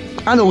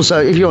also,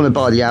 if you want to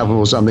buy the album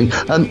or something,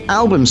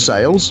 album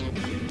sales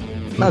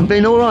have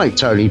been all right,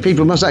 Tony.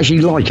 People must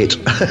actually like it.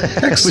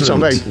 Which I'm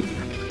very.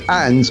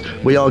 And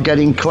we are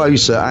getting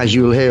closer, as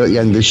you will hear at the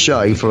end of the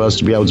show, for us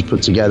to be able to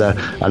put together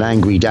an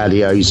Angry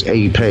Daddy-O's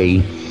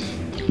EP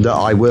that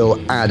I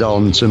will add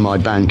on to my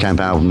Bandcamp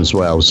album as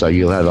well. So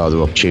you'll have other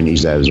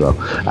opportunities there as well.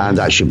 And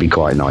that should be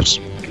quite nice.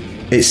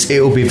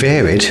 It will be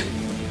varied.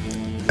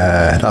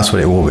 That's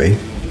what it will be.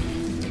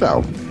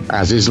 Well,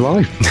 as is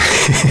life.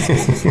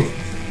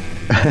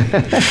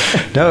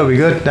 No, it'll be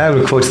good. Now we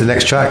look forward to the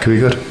next track. It'll be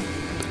good.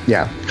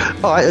 Yeah.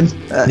 All right.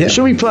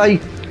 Shall we play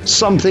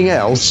Something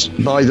Else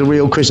by the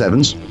real Chris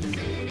Evans?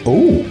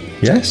 Oh,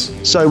 yes.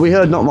 So we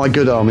heard Not My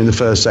Good Arm in the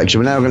first section.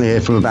 We're now going to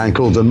hear from a band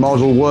called The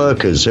Model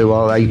Workers, who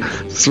are a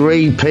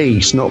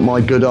three-piece Not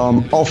My Good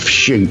Arm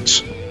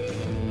offshoot.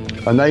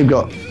 And they've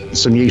got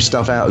some new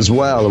stuff out as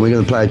well, and we're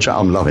going to play a track.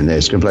 I'm loving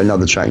this. Going to play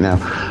another track now.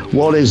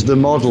 What is The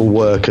Model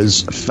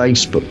Workers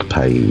Facebook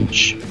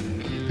page?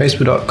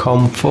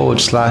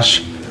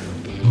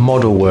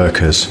 Facebook.com/Model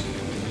Workers.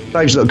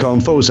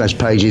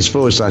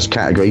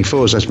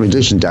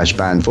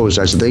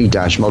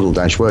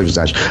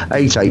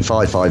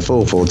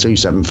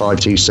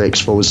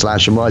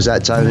 Facebook.com/pages/musician-band/model-workers-88554427526526/ and why is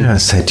that, Tony? Yeah,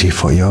 it's a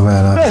default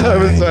URL.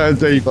 It's a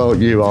default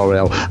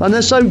URL, and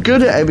they're so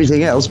good at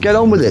everything else. Get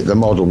on with it, the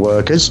Model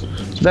Workers.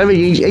 It's very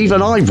easy.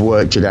 Even I've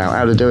worked it out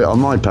how to do it on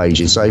my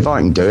pages, so if I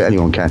can do it,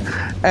 anyone can.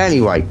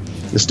 Anyway,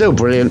 they're still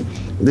brilliant.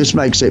 This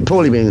makes it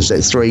Paulie Beans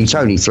at 3,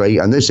 Tony 3,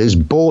 and this is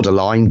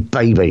Borderline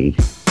Baby.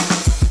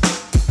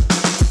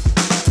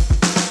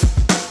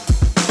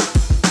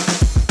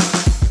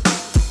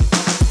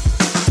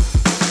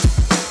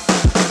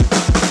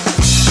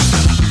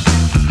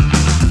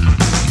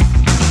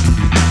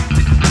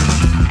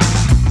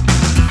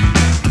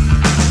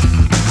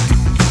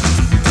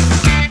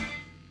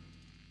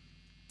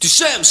 To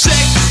say I'm sick,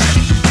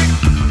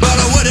 but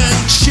I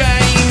wouldn't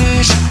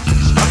change.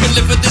 I can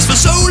live with this for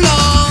so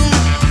long.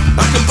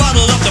 I can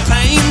bottle up the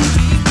pain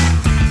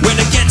when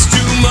it gets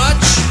too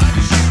much.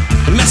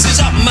 It messes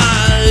up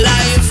my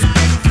life.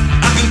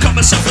 I can cut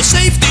myself a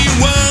safety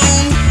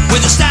wound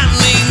with a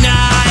Stanley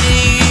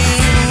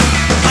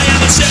knife. I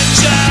am a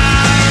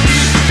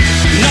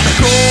symptom, not a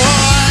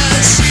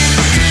cause.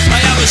 I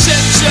am a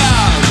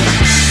symptom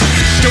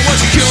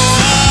towards a cure.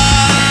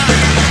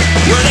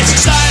 Well, it's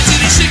society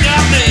to sing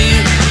at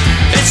me.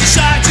 It's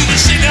society to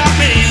sing at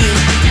me.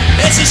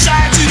 It's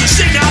society to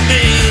sing at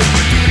me.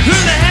 Who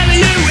the hell are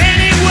you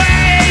anyway?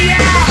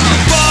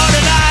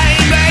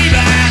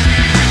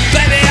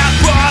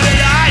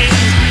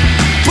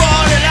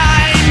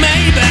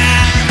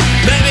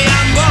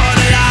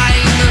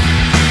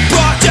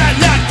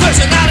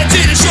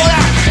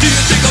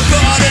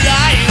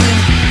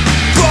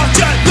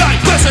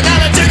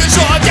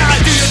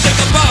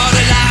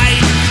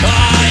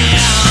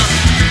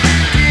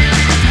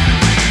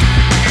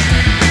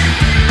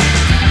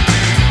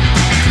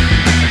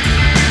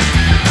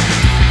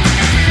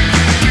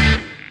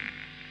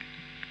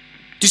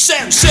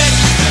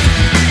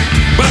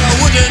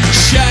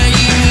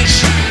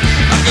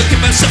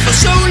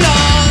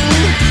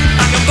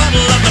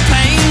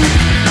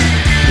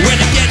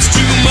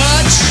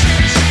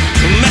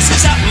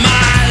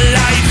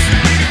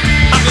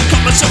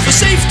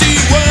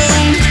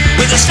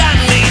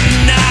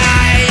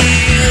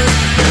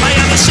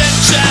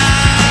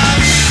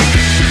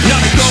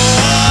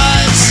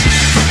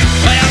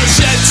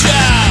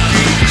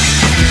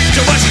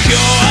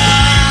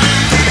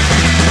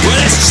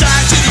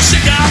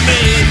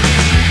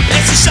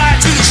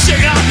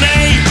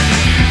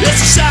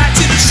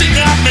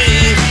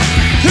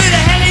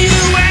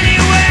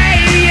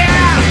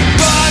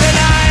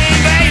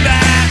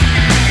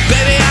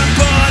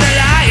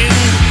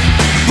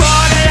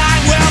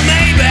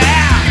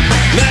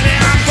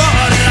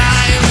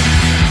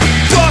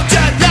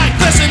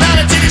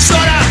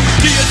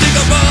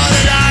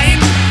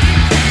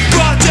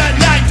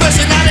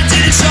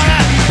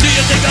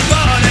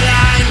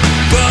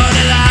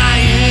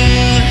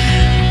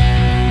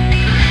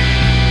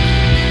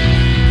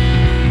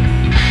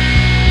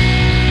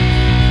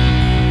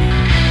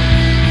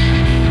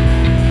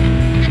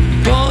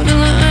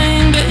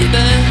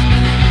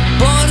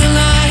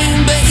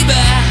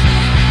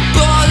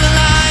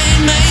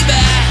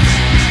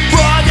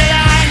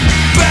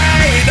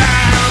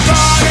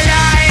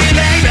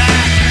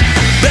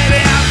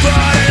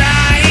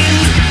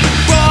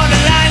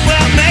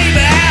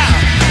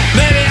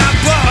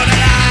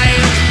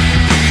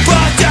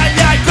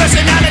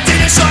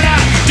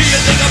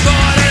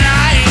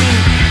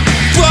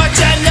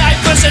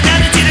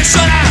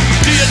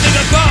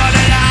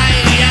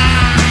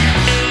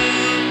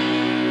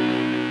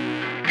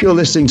 You're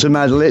listening to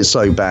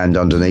Madalitso Band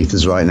underneath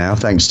us right now.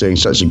 Thanks for doing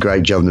such a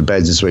great job on the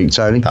beds this week,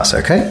 Tony. That's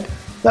okay.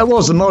 That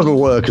was the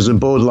Model Workers and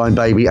Borderline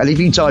Baby. And if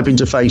you type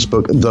into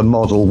Facebook, the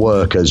Model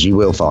Workers, you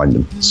will find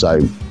them. So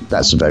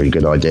that's a very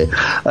good idea.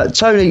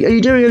 Tony, are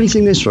you doing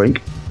anything this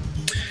week?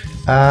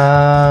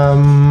 I've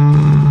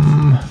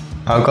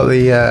got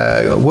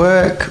the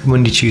work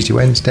Monday, Tuesday,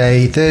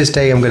 Wednesday.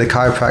 Thursday, I'm going to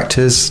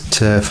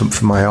chiropractors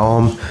for my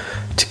arm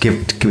to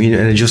give me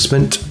an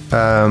adjustment.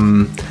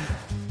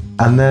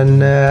 And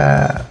then,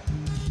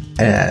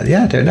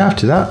 I don't know,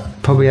 after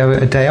that, probably have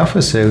a day off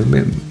or so.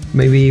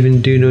 Maybe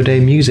even do no day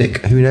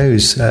music. Who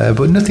knows?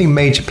 But nothing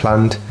major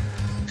planned.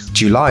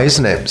 July,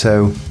 isn't it?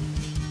 So,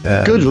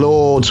 good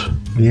Lord.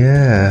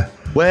 Yeah.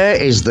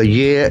 Where is the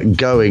year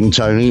going,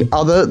 Tony,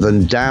 other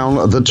than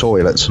down the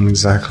toilet?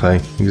 Exactly.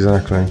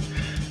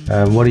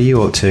 What are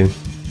you up to?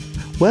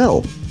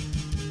 Well,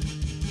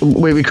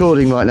 we're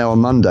recording right now on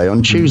Monday.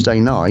 On Tuesday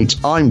night,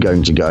 I'm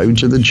going to go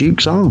to the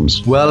Duke's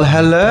Arms. Well,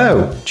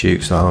 hello,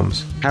 Duke's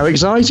Arms. How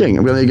exciting.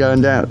 I'm going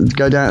to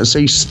go down to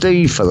see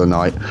Steve for the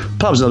night.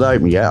 Pub's not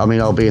open yet. I mean,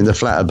 I'll be in the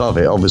flat above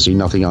it. Obviously,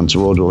 nothing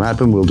untoward will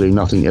happen. We'll do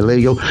nothing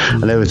illegal,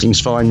 and everything's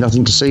fine.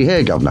 Nothing to see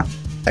here, Governor.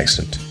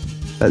 Excellent.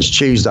 That's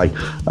Tuesday.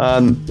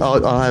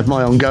 I have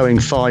my ongoing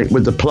fight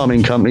with the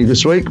plumbing company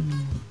this week.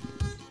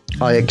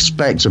 I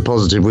expect a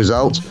positive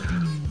result.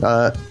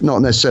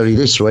 Not necessarily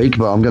this week,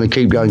 but I'm going to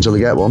keep going until I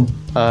get one.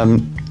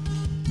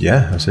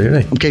 Yeah,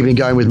 absolutely. I'm keeping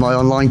going with my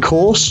online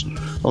course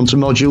onto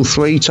Module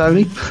 3,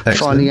 Tony. Excellent.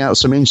 Finding out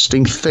some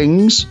interesting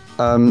things.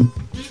 Got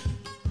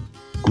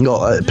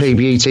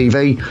PBE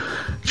TV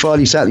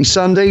Friday, Saturday,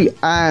 Sunday,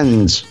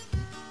 and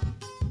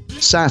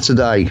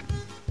Saturday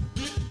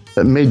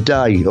at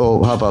midday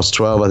or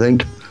 12:30, I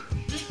think.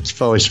 It's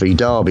Forest v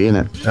Derby,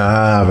 isn't it?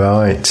 Ah,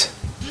 right.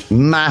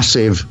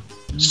 Massive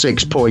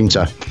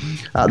 6-pointer.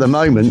 At the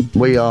moment,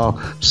 we are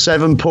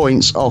 7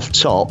 points off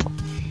top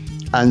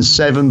and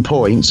 7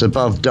 points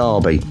above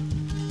Derby.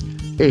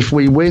 If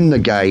we win the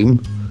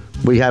game,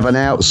 we have an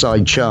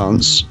outside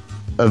chance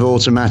of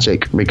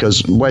automatic,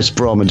 because West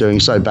Brom are doing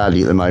so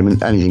badly at the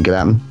moment, anything could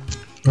happen.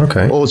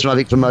 Okay.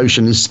 Automatic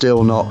promotion is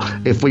still not.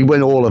 If we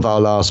win all of our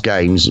last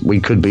games,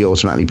 we could be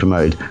automatically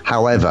promoted.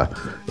 However,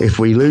 if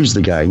we lose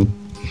the game,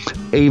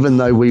 even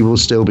though we will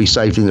still be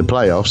safe in the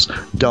playoffs,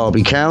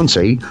 Derby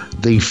County,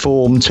 the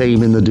form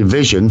team in the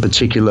division,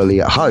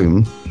 particularly at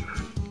home,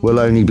 will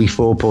only be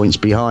 4 points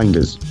behind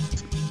us.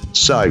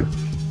 So,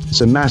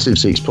 it's a massive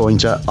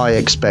 6-pointer. I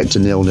expect a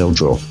 0-0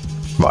 draw.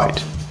 Right.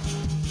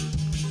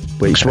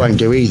 Which won't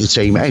do either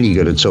team any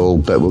good at all,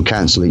 but will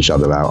cancel each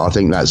other out. I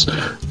think that's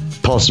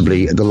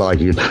possibly the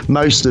likelihood.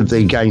 Most of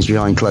the games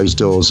behind closed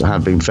doors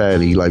have been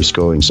fairly low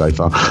scoring so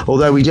far,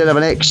 although we did have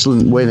an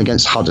excellent win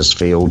against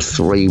Huddersfield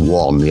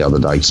 3-1 the other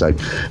day, so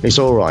it's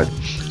all right.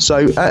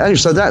 So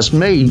that's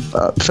me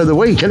for the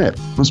week, isn't it?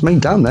 That's me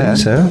done there.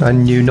 So,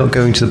 and you're not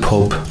going to the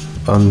pub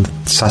on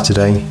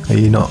Saturday? Are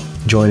you not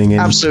joining in?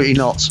 Absolutely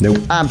not. Nope.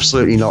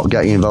 Absolutely not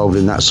getting involved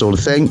in that sort of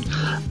thing.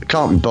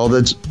 Can't be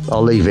bothered.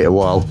 I'll leave it a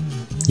while.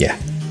 Yeah.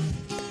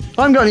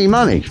 I haven't got any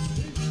money.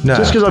 No.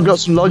 Just because I've got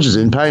some lodgers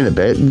in paying a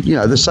bit,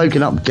 they're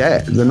soaking up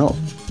debt. They're not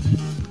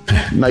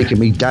making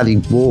me daddy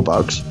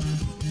warbucks.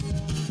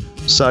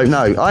 So, no,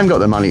 I haven't got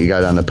the money to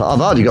go down the pub. I've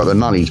hardly got the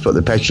money to put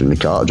the petrol in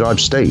the car. I drive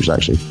Steve's,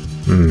 actually.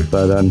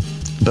 But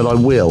I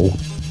will.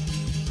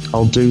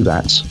 I'll do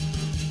that.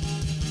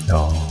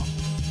 Oh.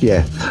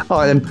 Yeah. All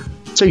right, then.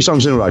 2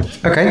 songs in a row.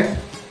 Okay.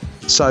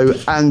 So,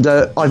 and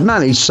I've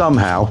managed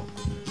somehow,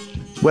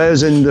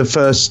 whereas in the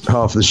first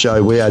half of the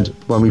show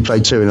when we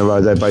played 2 in a row,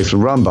 they're both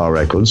from Rumbar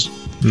Records.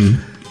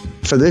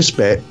 For this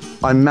bit,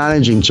 I'm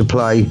managing to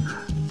play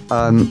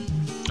a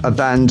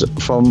band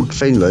from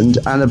Finland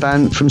and a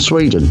band from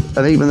Sweden.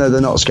 And even though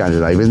they're not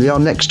Scandinavian, they are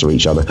next to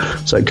each other.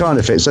 So it kind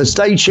of fits. So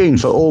stay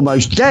tuned for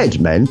Almost Dead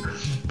Men.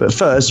 But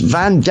first,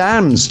 Van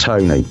Dam's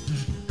Tony.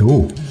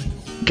 Ooh.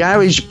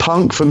 Garage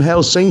punk from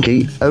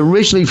Helsinki,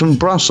 originally from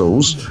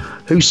Brussels,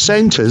 who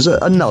sent us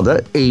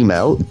another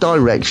email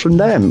direct from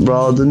them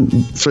rather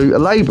than through a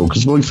label,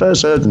 because we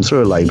first heard them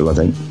through a label, I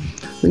think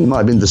it might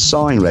have been the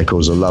Sign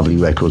Records or Lovely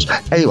Records.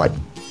 Anyway,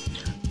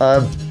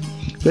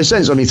 they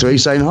sent something through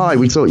saying, hi,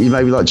 we thought you'd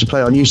maybe like to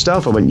play our new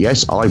stuff. I went,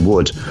 yes, I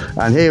would.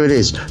 And here it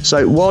is.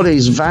 So what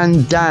is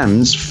Van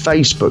Dam's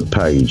Facebook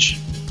page?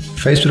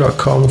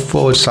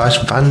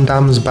 Facebook.com/Van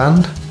Dam's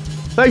Band.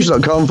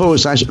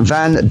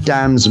 Facebook.com/Van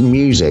Dam's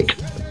Music.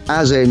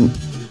 As in,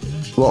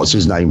 what's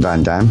his name,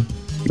 Van Dam?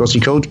 What's he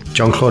called?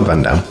 Jean-Claude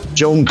Van Damme.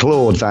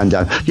 Jean-Claude Van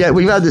Damme. Yeah,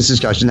 we've had this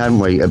discussion, haven't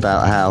we,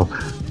 about how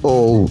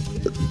all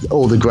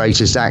the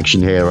greatest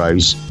action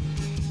heroes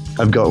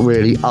have got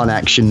really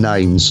unaction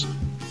names.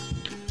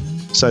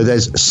 So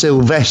there's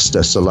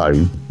Sylvester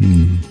Stallone,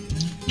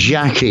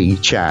 Jackie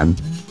Chan,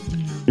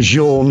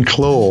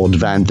 Jean-Claude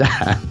Van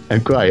Damme.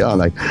 Great,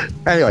 aren't they?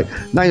 Anyway,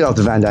 named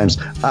after Van Damme's,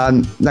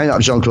 named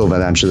after Jean-Claude Van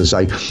Damme, should I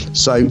say.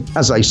 So,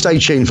 as I say, stay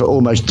tuned for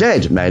Almost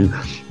Dead Men.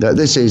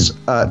 This is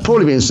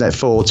Paulie B Internet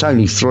 4,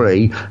 Tony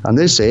 3, and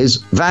this is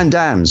Van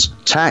Damme's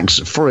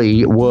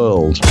Tax-Free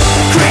World.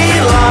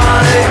 Green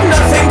light,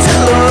 nothing to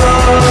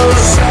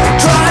lose.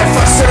 Drive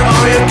faster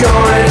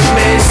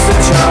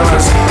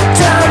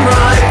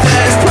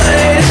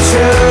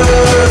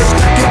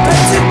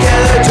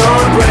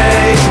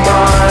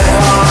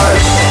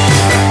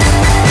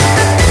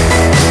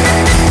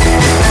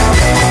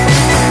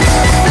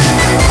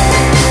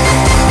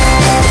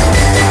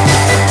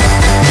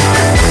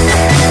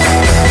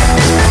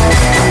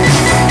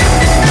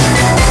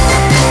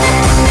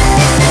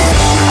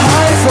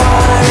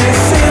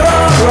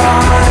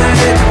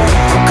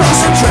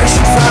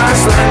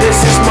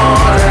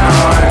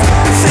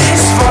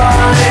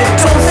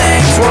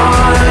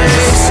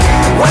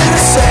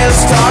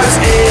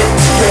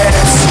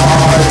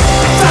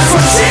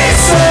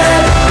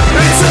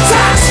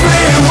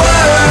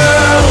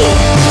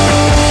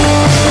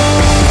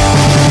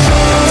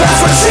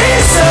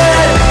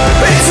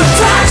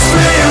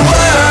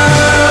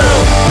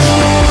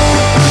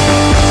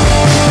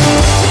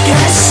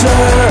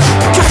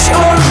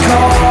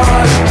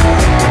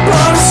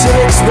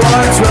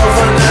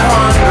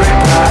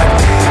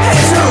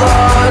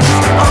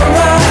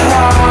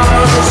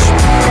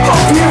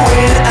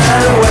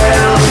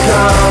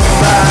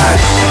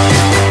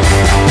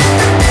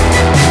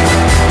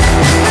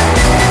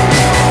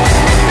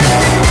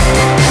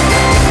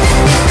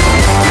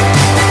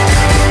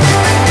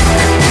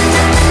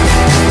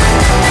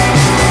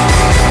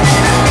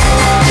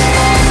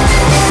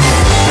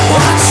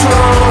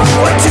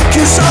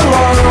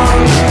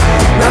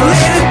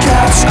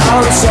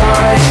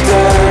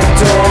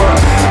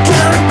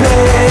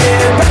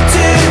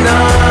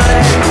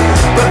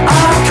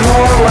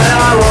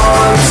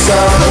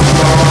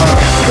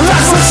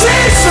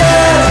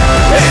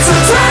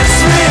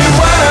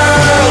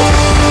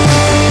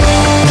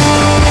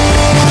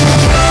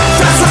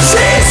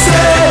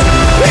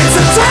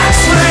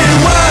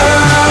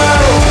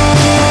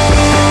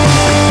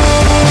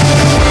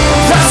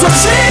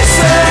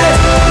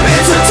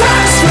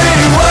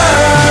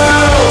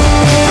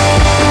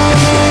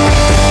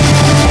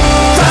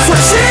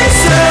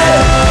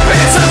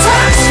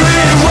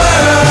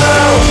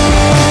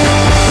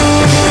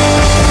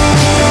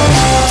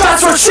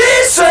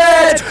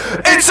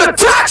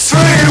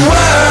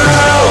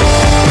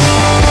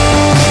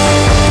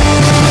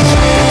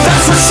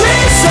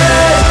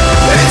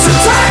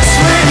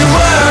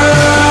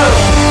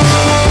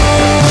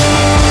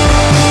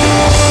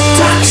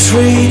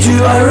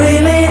do I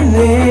really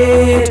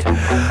need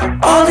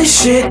all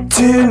this shit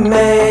to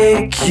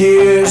make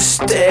you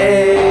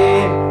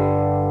stay?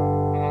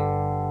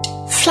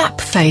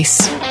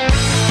 Flapface.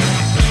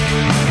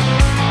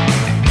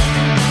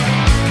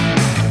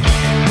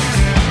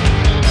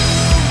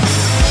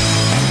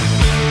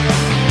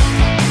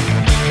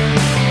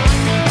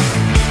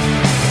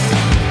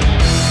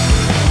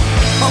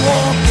 I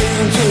walked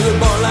into the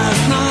bar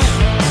last night.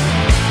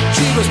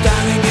 She was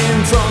standing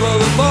in front of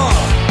the bar.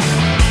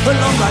 Her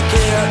long black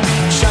hair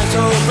shines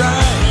so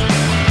bright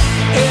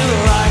in the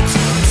lights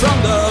from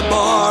the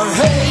bar.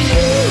 Hey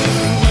you,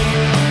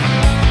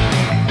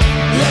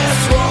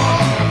 let's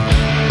walk.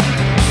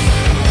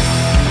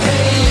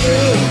 Hey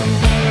you,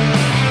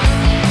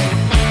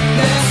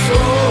 let's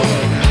roll.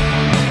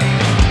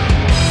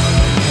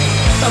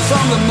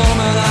 From the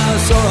moment I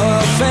saw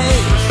her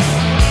face,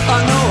 I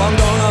know I'm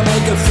gonna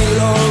make her feel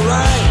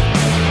alright.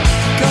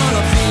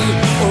 Gonna feel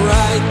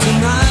alright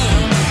tonight.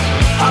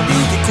 I'll be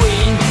the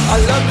queen, I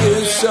love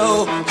you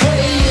so.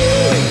 Hey you,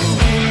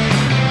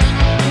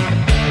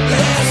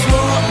 let's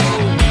roll.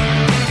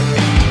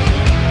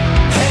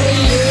 Hey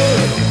you,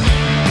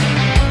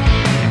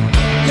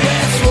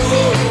 let's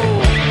roll.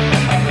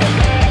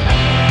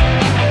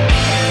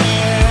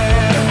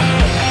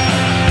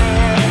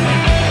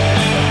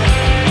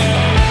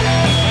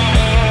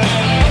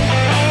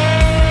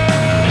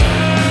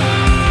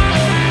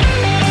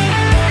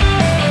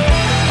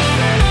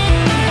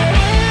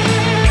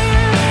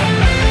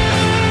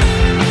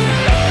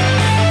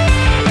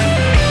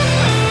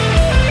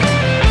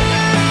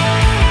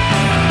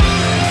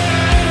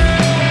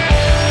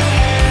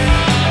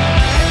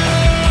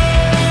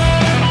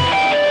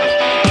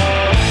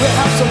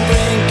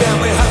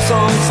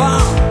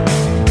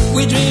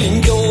 We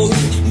drink all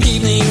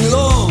evening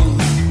long,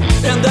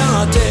 and then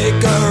I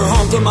take her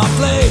home to my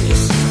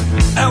place,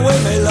 and we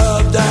may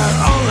love there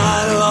all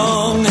night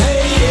long.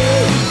 Hey you,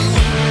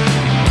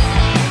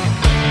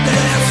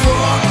 let's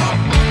rock.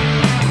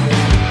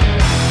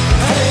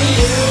 Hey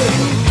you,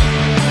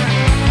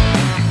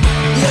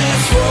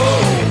 let's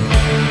roll.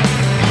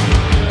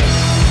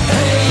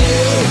 Hey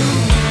you,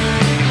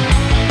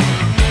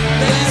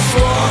 let's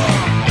rock.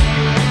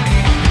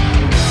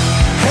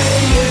 Hey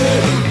you,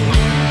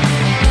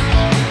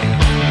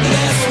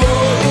 let's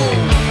roll.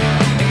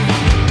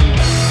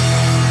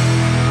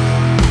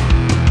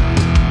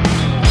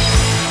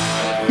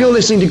 You're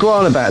listening to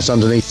Guana Bats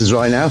underneath us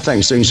right now.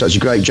 Thanks for doing such a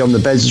great job on the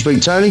beds this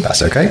week, Tony.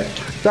 That's okay.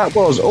 That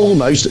was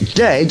Almost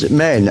Dead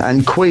Men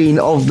and Queen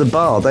of the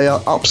Bar. They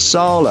are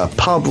Uppsala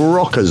pub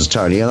rockers,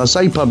 Tony. And I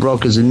say pub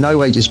rockers in no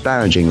way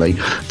disparagingly.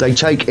 They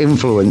take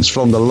influence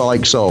from the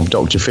likes of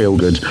Dr.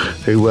 Feelgood,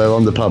 who were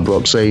on the pub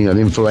rock scene and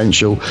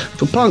influential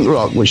for punk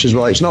rock, which is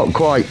right. It's not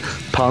quite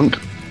punk,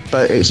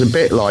 but it's a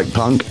bit like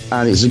punk,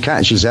 and it's a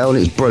catchy as hell, and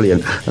it's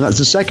brilliant. And that's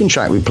the second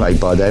track we played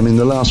by them in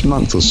the last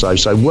month or so.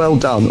 So well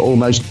done,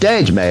 Almost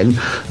Dead Men.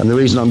 And the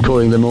reason I'm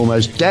calling them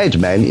Almost Dead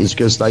Men is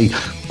because they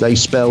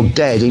spell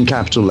dead in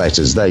capital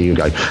letters. There you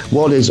go.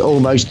 What is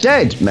Almost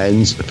Dead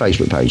Men's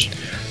Facebook page?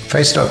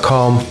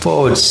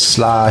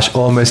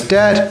 Facebook.com/Almost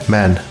Dead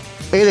Men.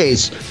 It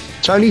is.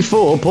 Tony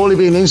 4, Paulie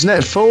B and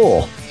Internet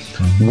 4.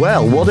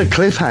 Well, what a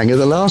cliffhanger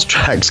the last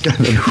track's going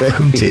to be.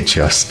 Isn't it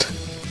just?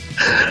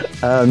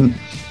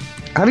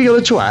 Have you got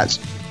a twat?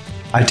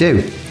 I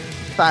do.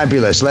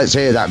 Fabulous. Let's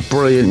hear that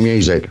brilliant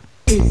music.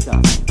 It's a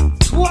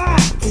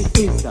twat.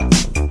 It's a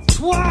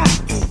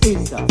twat.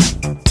 It's a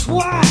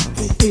twat.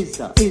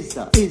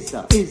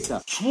 It's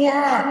a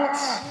twat.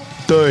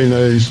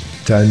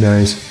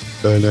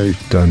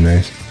 Don't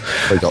know.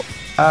 We got.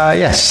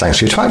 Yes, thanks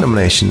for your twat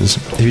nominations.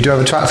 If you do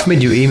have a twat for me,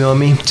 do email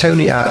me,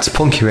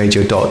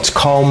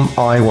 tony@punkyradio.com.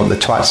 I want the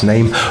twat's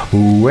name,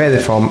 where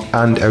they're from,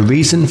 and a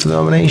reason for the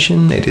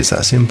nomination. It is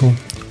that simple.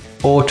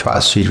 Or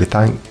twats read with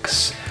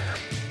thanks.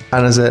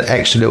 And as an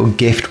extra little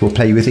gift, we'll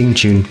play you a theme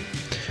tune.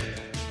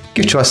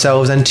 Give to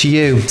ourselves and to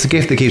you. It's a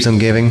gift that keeps on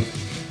giving.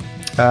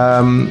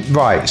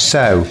 Right,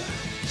 so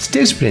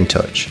Steve's been in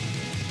touch.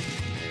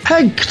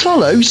 Hey,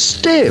 hello,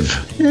 Steve.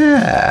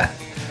 Yeah.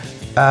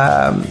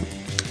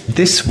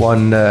 This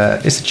one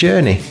is a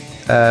journey.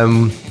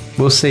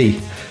 We'll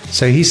see.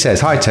 So he says,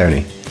 "Hi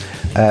Tony.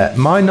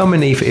 My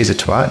nominee for Is a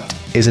Twat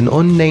is an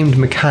unnamed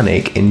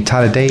mechanic in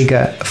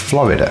Talladega,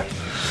 Florida.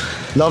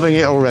 Loving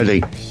it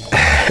already.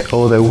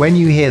 Although when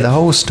you hear the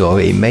whole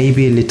story, it may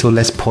be a little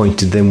less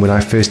pointed than when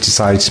I first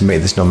decided to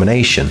make this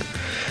nomination.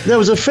 There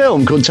was a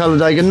film called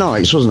Talladega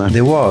Nights, wasn't there?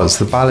 There was,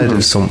 The Ballad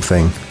of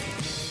Something.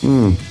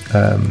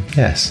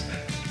 Yes,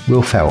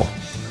 Will Ferrell.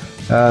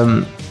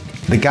 The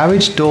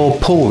garage door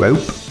pull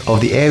rope of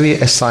the area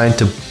assigned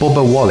to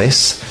Bubba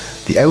Wallace,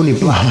 the only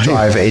black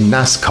driver in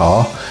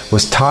NASCAR,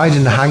 was tied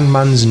in a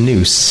hangman's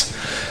noose.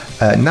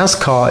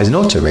 NASCAR is an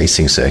auto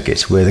racing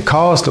circuit where the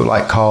cars look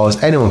like cars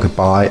anyone could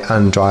buy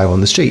and drive on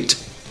the street.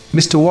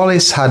 Mr.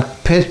 Wallace had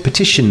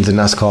petitioned the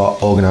NASCAR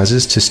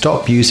organisers to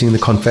stop using the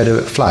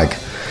Confederate flag,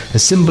 a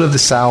symbol of the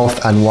South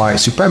and white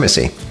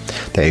supremacy.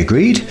 They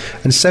agreed,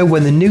 and so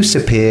when the noose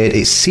appeared,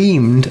 it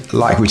seemed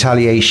like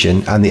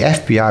retaliation, and the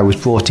FBI was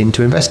brought in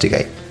to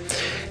investigate.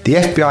 The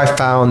FBI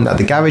found that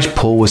the garage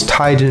pull was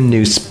tied in a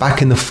noose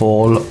back in the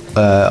fall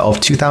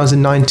of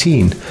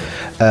 2019,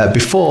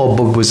 before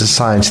Bubba was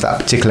assigned to that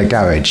particular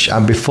garage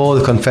and before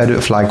the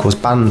Confederate flag was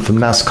banned from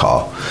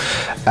NASCAR.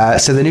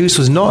 So the noose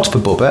was not for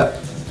Bubba,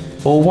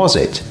 or was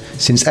it?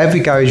 Since every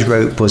garage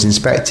rope was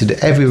inspected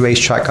at every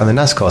racetrack on the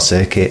NASCAR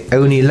circuit,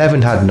 only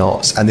 11 had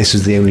knots, and this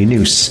was the only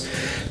noose.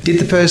 Did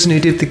the person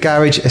who did the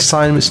garage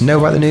assignments know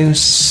about the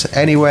noose?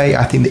 Anyway,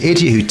 I think the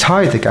idiot who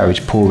tied the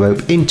garage pull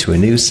rope into a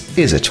noose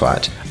is a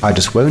twat. I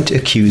just won't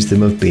accuse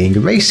them of being a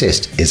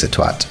racist, is a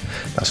twat.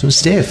 That's from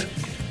Stiv.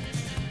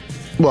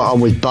 Well,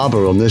 I'm with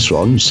Bubba on this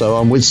one, so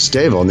I'm with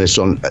Stiv on this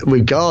one,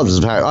 regardless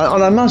of how...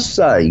 And I must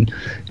say,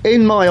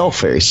 in my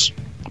office,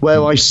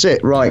 where I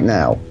sit right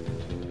now,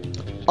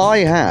 I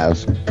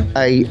have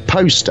a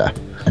poster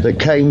that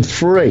came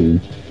free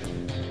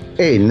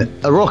in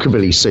a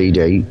Rockabilly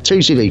CD,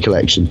 2 CD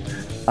collection,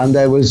 and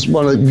there was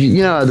one of,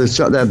 you know, they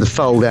had the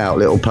fold out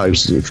little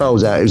posters. It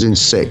folds out, it was in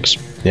 6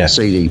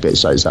 CD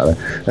bits, so it's out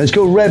there. And it's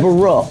called Rebel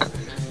Rock,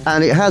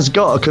 and it has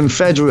got a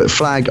Confederate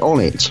flag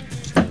on it.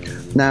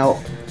 Now,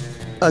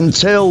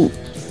 until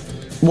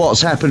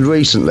what's happened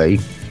recently,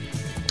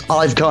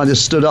 I've kind of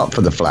stood up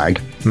for the flag,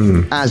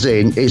 as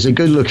in, it's a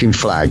good looking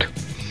flag.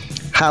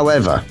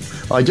 However,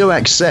 I do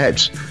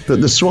accept that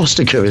the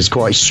swastika is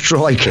quite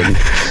striking.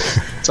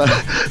 So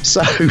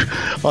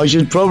I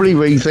should probably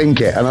rethink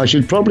it, and I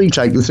should probably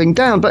take the thing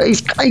down. But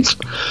it's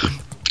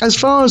as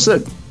far as the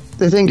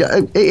thing,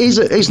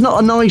 it's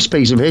not a nice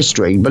piece of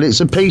history, but it's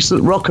a piece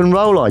that rock and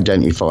roll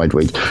identified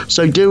with.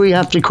 So do we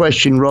have to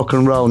question rock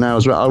and roll now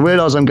as well? I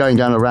realise I'm going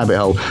down a rabbit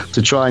hole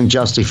to try and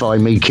justify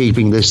me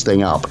keeping this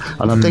thing up,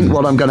 and I think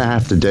what I'm going to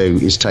have to do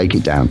is take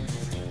it down.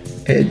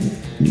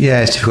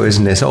 It's difficult,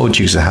 isn't it? It's old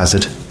Dukes of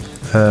Hazzard.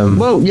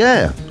 Well,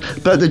 yeah,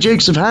 but the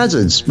Dukes of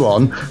Hazzard's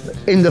one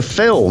in the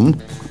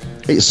film,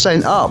 it's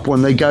sent up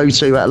when they go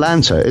to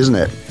Atlanta, isn't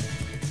it?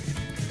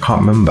 Can't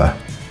remember.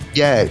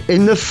 Yeah,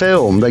 in the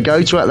film, they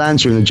go to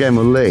Atlanta in the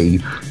General Lee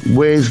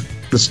with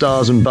the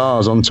stars and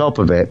bars on top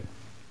of it,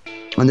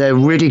 and they're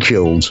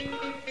ridiculed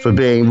for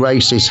being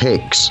racist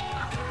hicks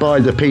by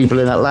the people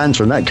in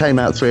Atlanta, and that came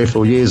out 3 or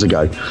 4 years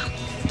ago.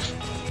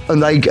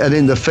 And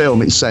in the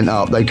film, it's sent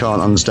up. They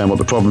can't understand what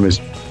the problem is.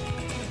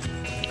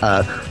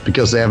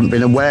 Because they haven't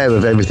been aware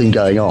of everything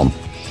going on.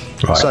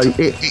 Right. So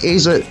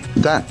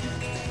that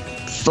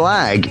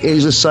flag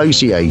is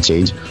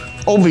associated,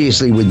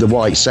 obviously, with the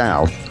White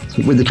South,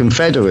 with the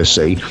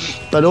Confederacy,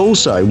 but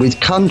also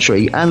with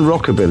country and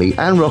rockabilly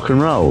and rock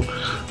and roll.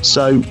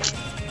 So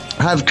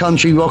have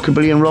country,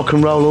 rockabilly and rock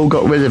and roll all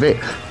got rid of it?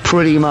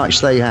 Pretty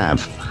much they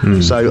have.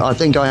 So I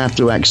think I have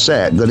to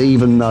accept that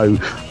even though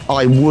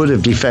I would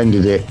have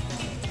defended it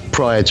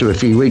prior to a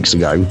few weeks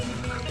ago,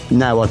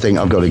 now I think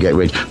I've got to get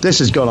rid. This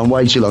has gone on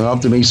way too long.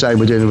 After me saying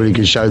we're doing a really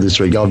good show this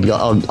week,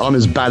 I'm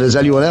as bad as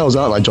anyone else,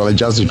 aren't I, trying to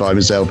justify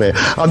myself here?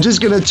 I'm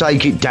just going to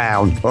take it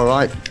down, all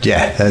right?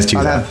 Yeah, let's do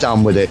that. And have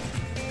done with it.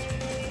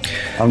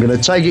 I'm going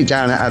to take it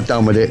down and have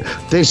done with it.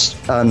 This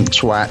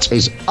twat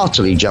is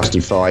utterly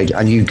justified,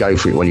 and you go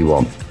for it when you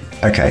want.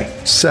 Okay,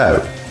 so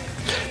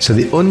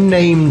the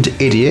unnamed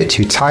idiot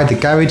who tied the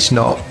garage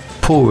knot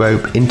pull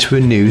rope into a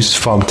noose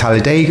from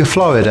Talladega,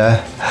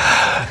 Florida,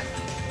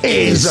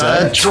 is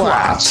a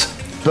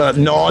twat, but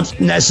not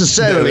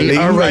necessarily a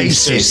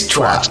racist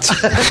twat.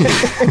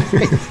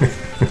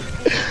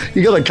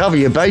 You got to cover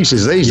your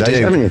bases these days,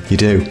 haven't you? You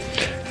do.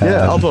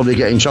 Yeah, I'll probably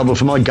get in trouble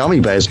for my Gummy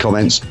Bears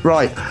comments.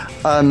 Right.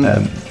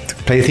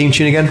 Play the theme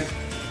tune again?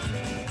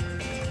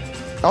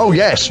 Oh,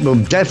 yes. We'll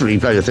definitely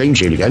play the theme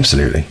tune again.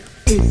 Absolutely.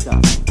 Is a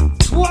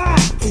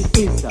twat.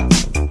 Is a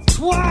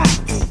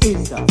twat.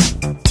 Is a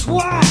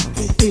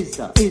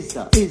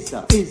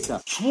twat. Is a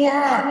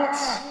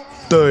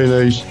twat. Very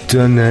nice.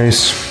 Done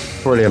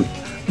nice. Brilliant.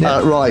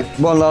 Yeah. Right,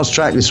 one last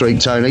track this week,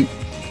 Tony.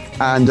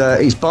 And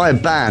it's by a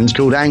band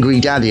called Angry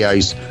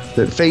Daddy-O's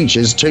that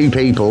features 2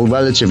 people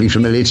relatively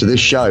familiar to this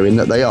show in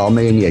that they are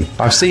me and you.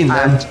 I've seen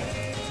them.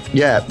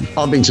 Yeah,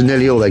 I've been to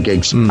nearly all their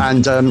gigs.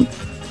 And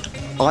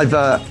I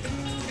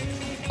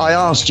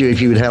asked you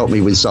if you would help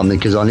me with something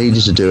because I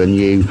needed to do a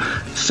new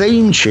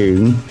theme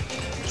tune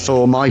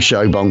for my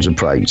show, Bongs and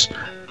Praise.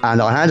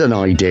 And I had an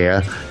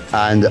idea,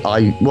 and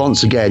I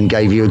once again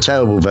gave you a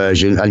terrible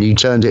version, and you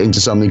turned it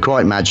into something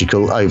quite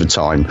magical over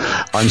time.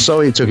 I'm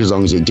sorry it took as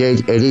long as it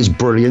did. It is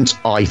brilliant,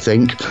 I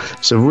think.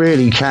 It's a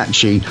really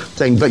catchy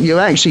thing, but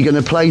you're actually going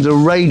to play the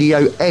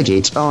radio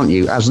edit, aren't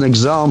you, as an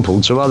example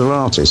to other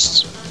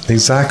artists?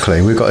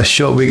 Exactly. We've got a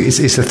short. It's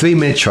a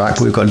 3-minute track,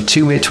 but we've got a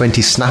 2-minute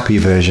 20 snappy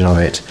version of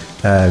it.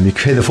 You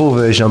can hear the full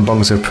version on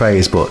Bongs of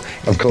Praise, but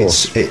of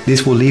course,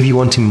 this will leave you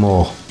wanting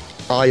more.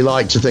 I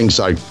like to think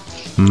so.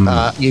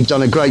 You've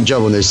done a great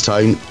job on this,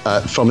 Tone.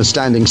 From a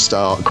standing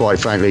start, quite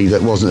frankly,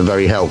 that wasn't a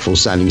very helpful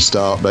standing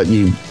start, but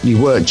you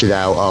worked it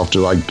out after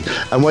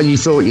and when you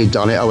thought you'd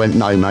done it, I went,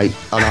 no, mate,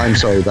 and I'm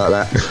sorry about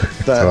that.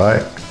 But, all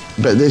right.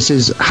 But this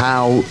is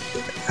how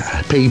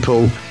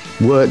people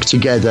work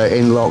together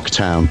in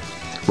Locktown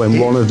when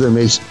one of them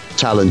is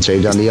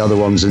talented and the other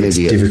one's an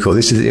idiot. It's difficult.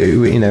 This is,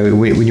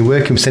 when you're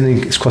working,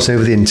 sending across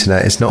over the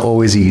internet, it's not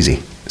always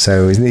easy.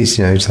 So it needs,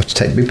 just have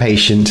to be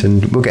patient,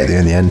 and we'll get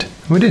there in the end.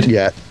 We did.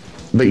 Yeah.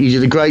 But you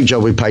did a great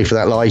job with Pay for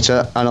That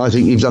Lighter, and I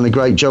think you've done a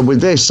great job with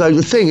this. So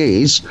the thing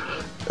is,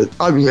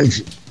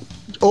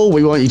 all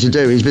we want you to do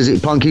is visit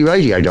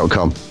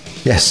punkyradio.com.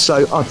 Yes.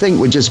 So I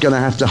think we're just going to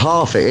have to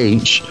half it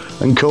each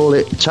and call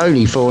it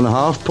Tony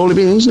 4.5, Paulie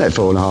B Internet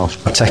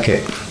 4.5. I'll take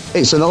it.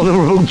 It's an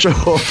honourable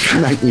draw.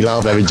 You make me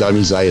laugh every time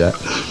you say that.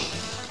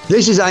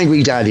 This is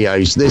Angry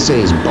Daddy-O's. This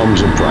is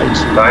Bombs of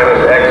Praise. Time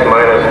is X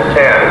minus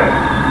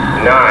 10,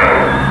 9,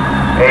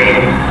 8,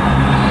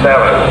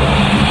 7,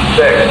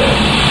 6,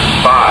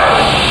 5,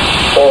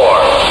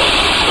 4,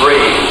 3,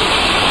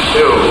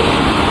 2,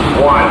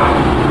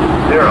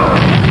 1, 0.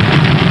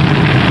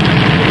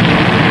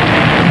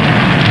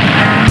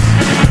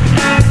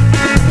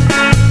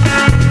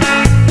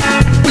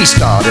 We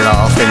started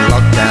off in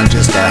lockdown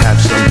just to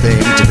have something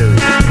to do.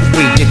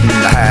 We didn't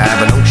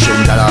have a notion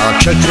that our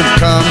church would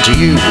come to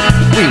you.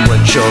 We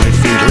weren't sure if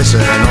you'd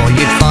listen or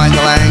you'd find the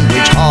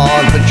language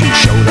hard, but you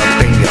showed up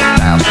in your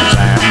thousands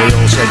and we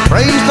all said,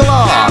 praise the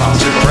Lord.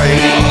 Songs of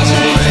praise,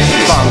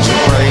 songs of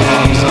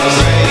praise.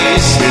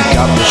 We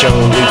got the show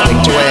we think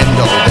to end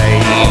all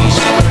days.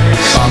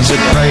 Songs of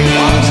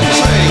praise,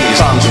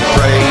 songs of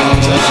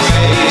praise.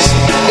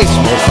 It's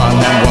more fun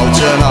than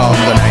Walton on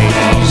the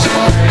names.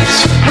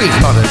 We've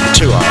muttered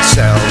to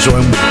ourselves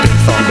when we've been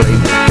fumbling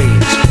with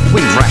beans.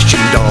 We've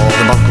rationed all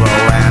the bog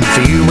roll and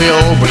for you we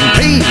all bring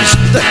peas.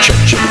 The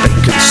Church of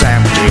Bacon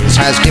Sandwiches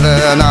has given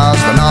us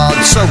the nod,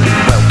 so we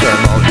welcome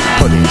all you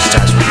puddings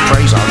as we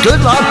praise our good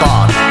Lord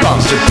Bard.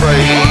 Bombs of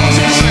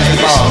praise,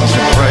 bombs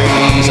of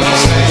praise.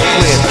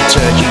 We're the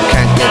turd you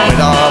can't get rid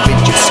of, it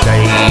just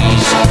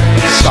stays.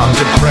 Bombs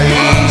of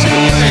praise,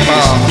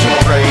 bombs of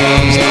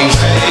praise.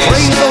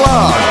 Praise the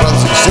Lord,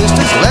 brothers and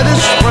sisters, let us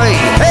pray.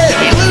 Hey,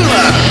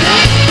 Lula!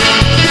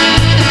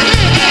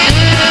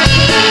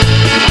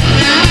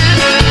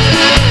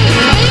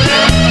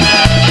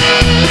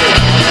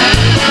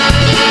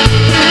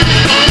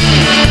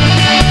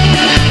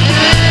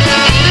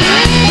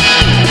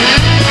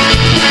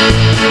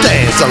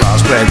 There's the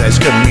last prayer, there's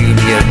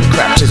communion,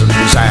 baptisms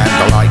and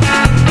the like.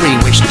 We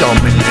wish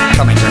Dominic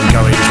Cummings and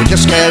Goings would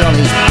just get on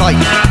his bike.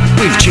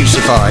 We've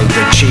juicified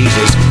the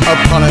cheeses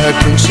upon a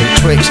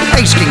crucifix.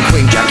 Ace King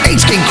Queen Jack,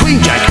 Ace King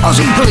Queen Jack,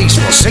 Aussie Police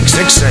for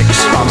 666.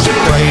 Bombs of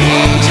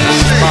praise,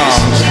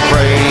 bombs of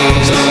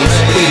praise.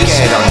 We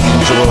get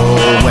unusual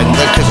when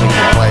the casino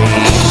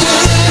plays.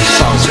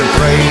 Bombs of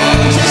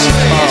praise,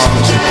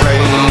 bombs of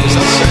praise.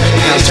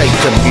 Now take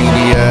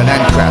communion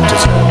and crowd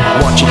dessert.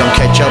 Watch it on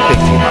ketchup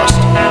if you must.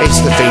 It's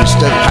the feast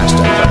of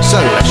Passover, so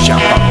let's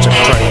jump up to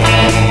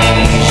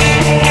praise.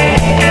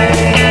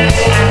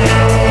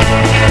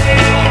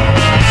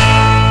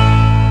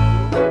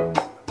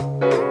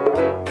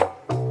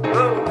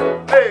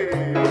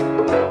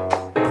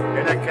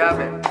 In a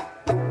cabin,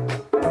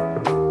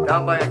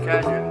 down by a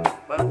canyon,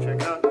 bunch of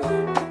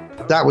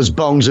guns. That was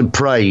Bongs of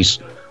Praise,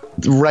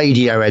 the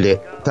radio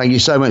edit. Thank you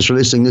so much for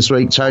listening this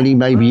week, Tony.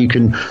 Maybe you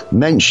can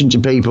mention to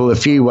people a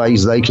few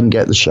ways they can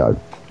get the show.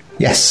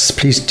 Yes,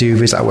 please do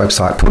visit our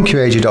website,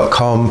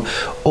 punkyradio.com.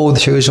 All the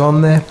shows are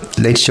on there.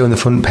 The latest show on the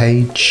front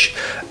page.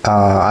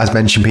 As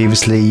mentioned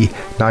previously,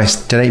 nice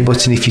donate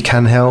button if you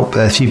can help.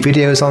 There are a few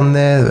videos on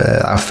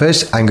there. Our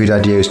first Angry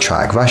Daddy-O's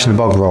track, Ration the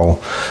Bog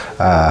Roll,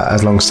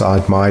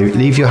 alongside my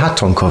Leave Your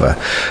Hat On cover.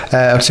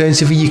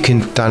 Alternatively, you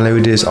can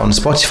download us on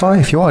Spotify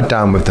if you are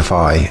down with the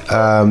Fi.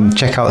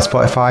 Check out the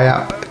Spotify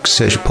app,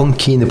 search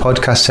Punky in the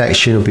podcast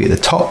section, it'll be at the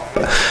top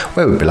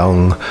where we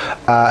belong.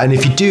 And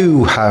if you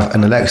do have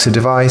an Alexa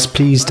device,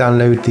 please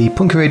download the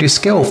Punky Radio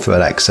skill for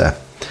Alexa.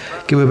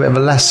 Give it a bit of a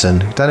lesson.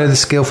 Download the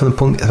skill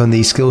from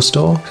the skill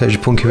store. Search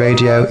Punky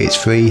Radio. It's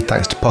free.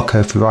 Thanks to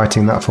Poco for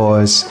writing that for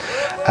us.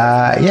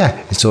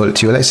 Install it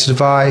to your Alexa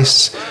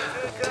device.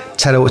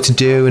 Tell her what to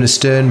do in a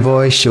stern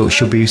voice. She'll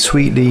be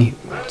sweetly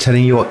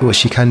telling you what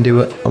she can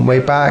do on way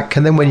back.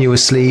 And then when you're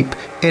asleep,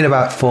 in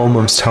about 4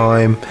 months'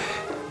 time,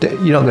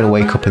 you're not going to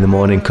wake up in the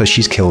morning because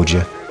she's killed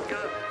you.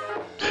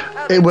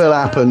 It will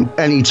happen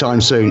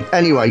anytime soon.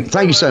 Anyway,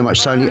 thank you so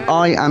much, Tony.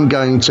 I am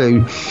going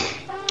to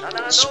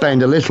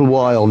spend a little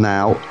while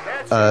now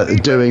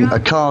doing a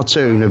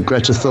cartoon of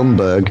Greta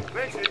Thunberg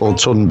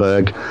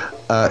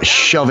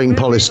shoving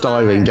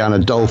polystyrene down a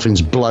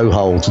dolphin's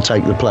blowhole to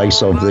take the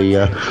place of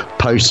the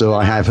poster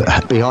I have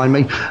behind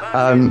me.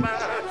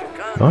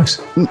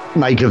 Nice.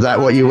 Make of that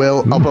what you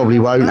will. I probably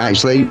won't,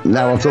 actually,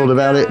 now I've thought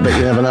about it, but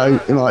you never know.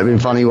 It might have been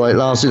funny while it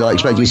lasted. I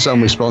expected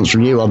some response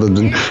from you other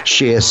than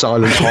sheer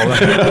silent horror.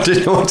 I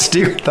didn't know what to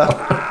do with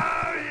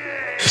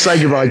that. Say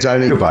goodbye,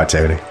 Tony. Goodbye,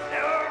 Tony.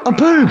 A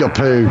poog, a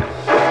poog.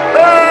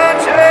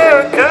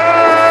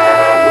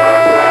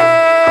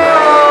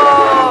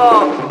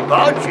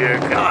 Bunch of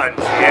guns,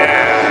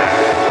 yeah.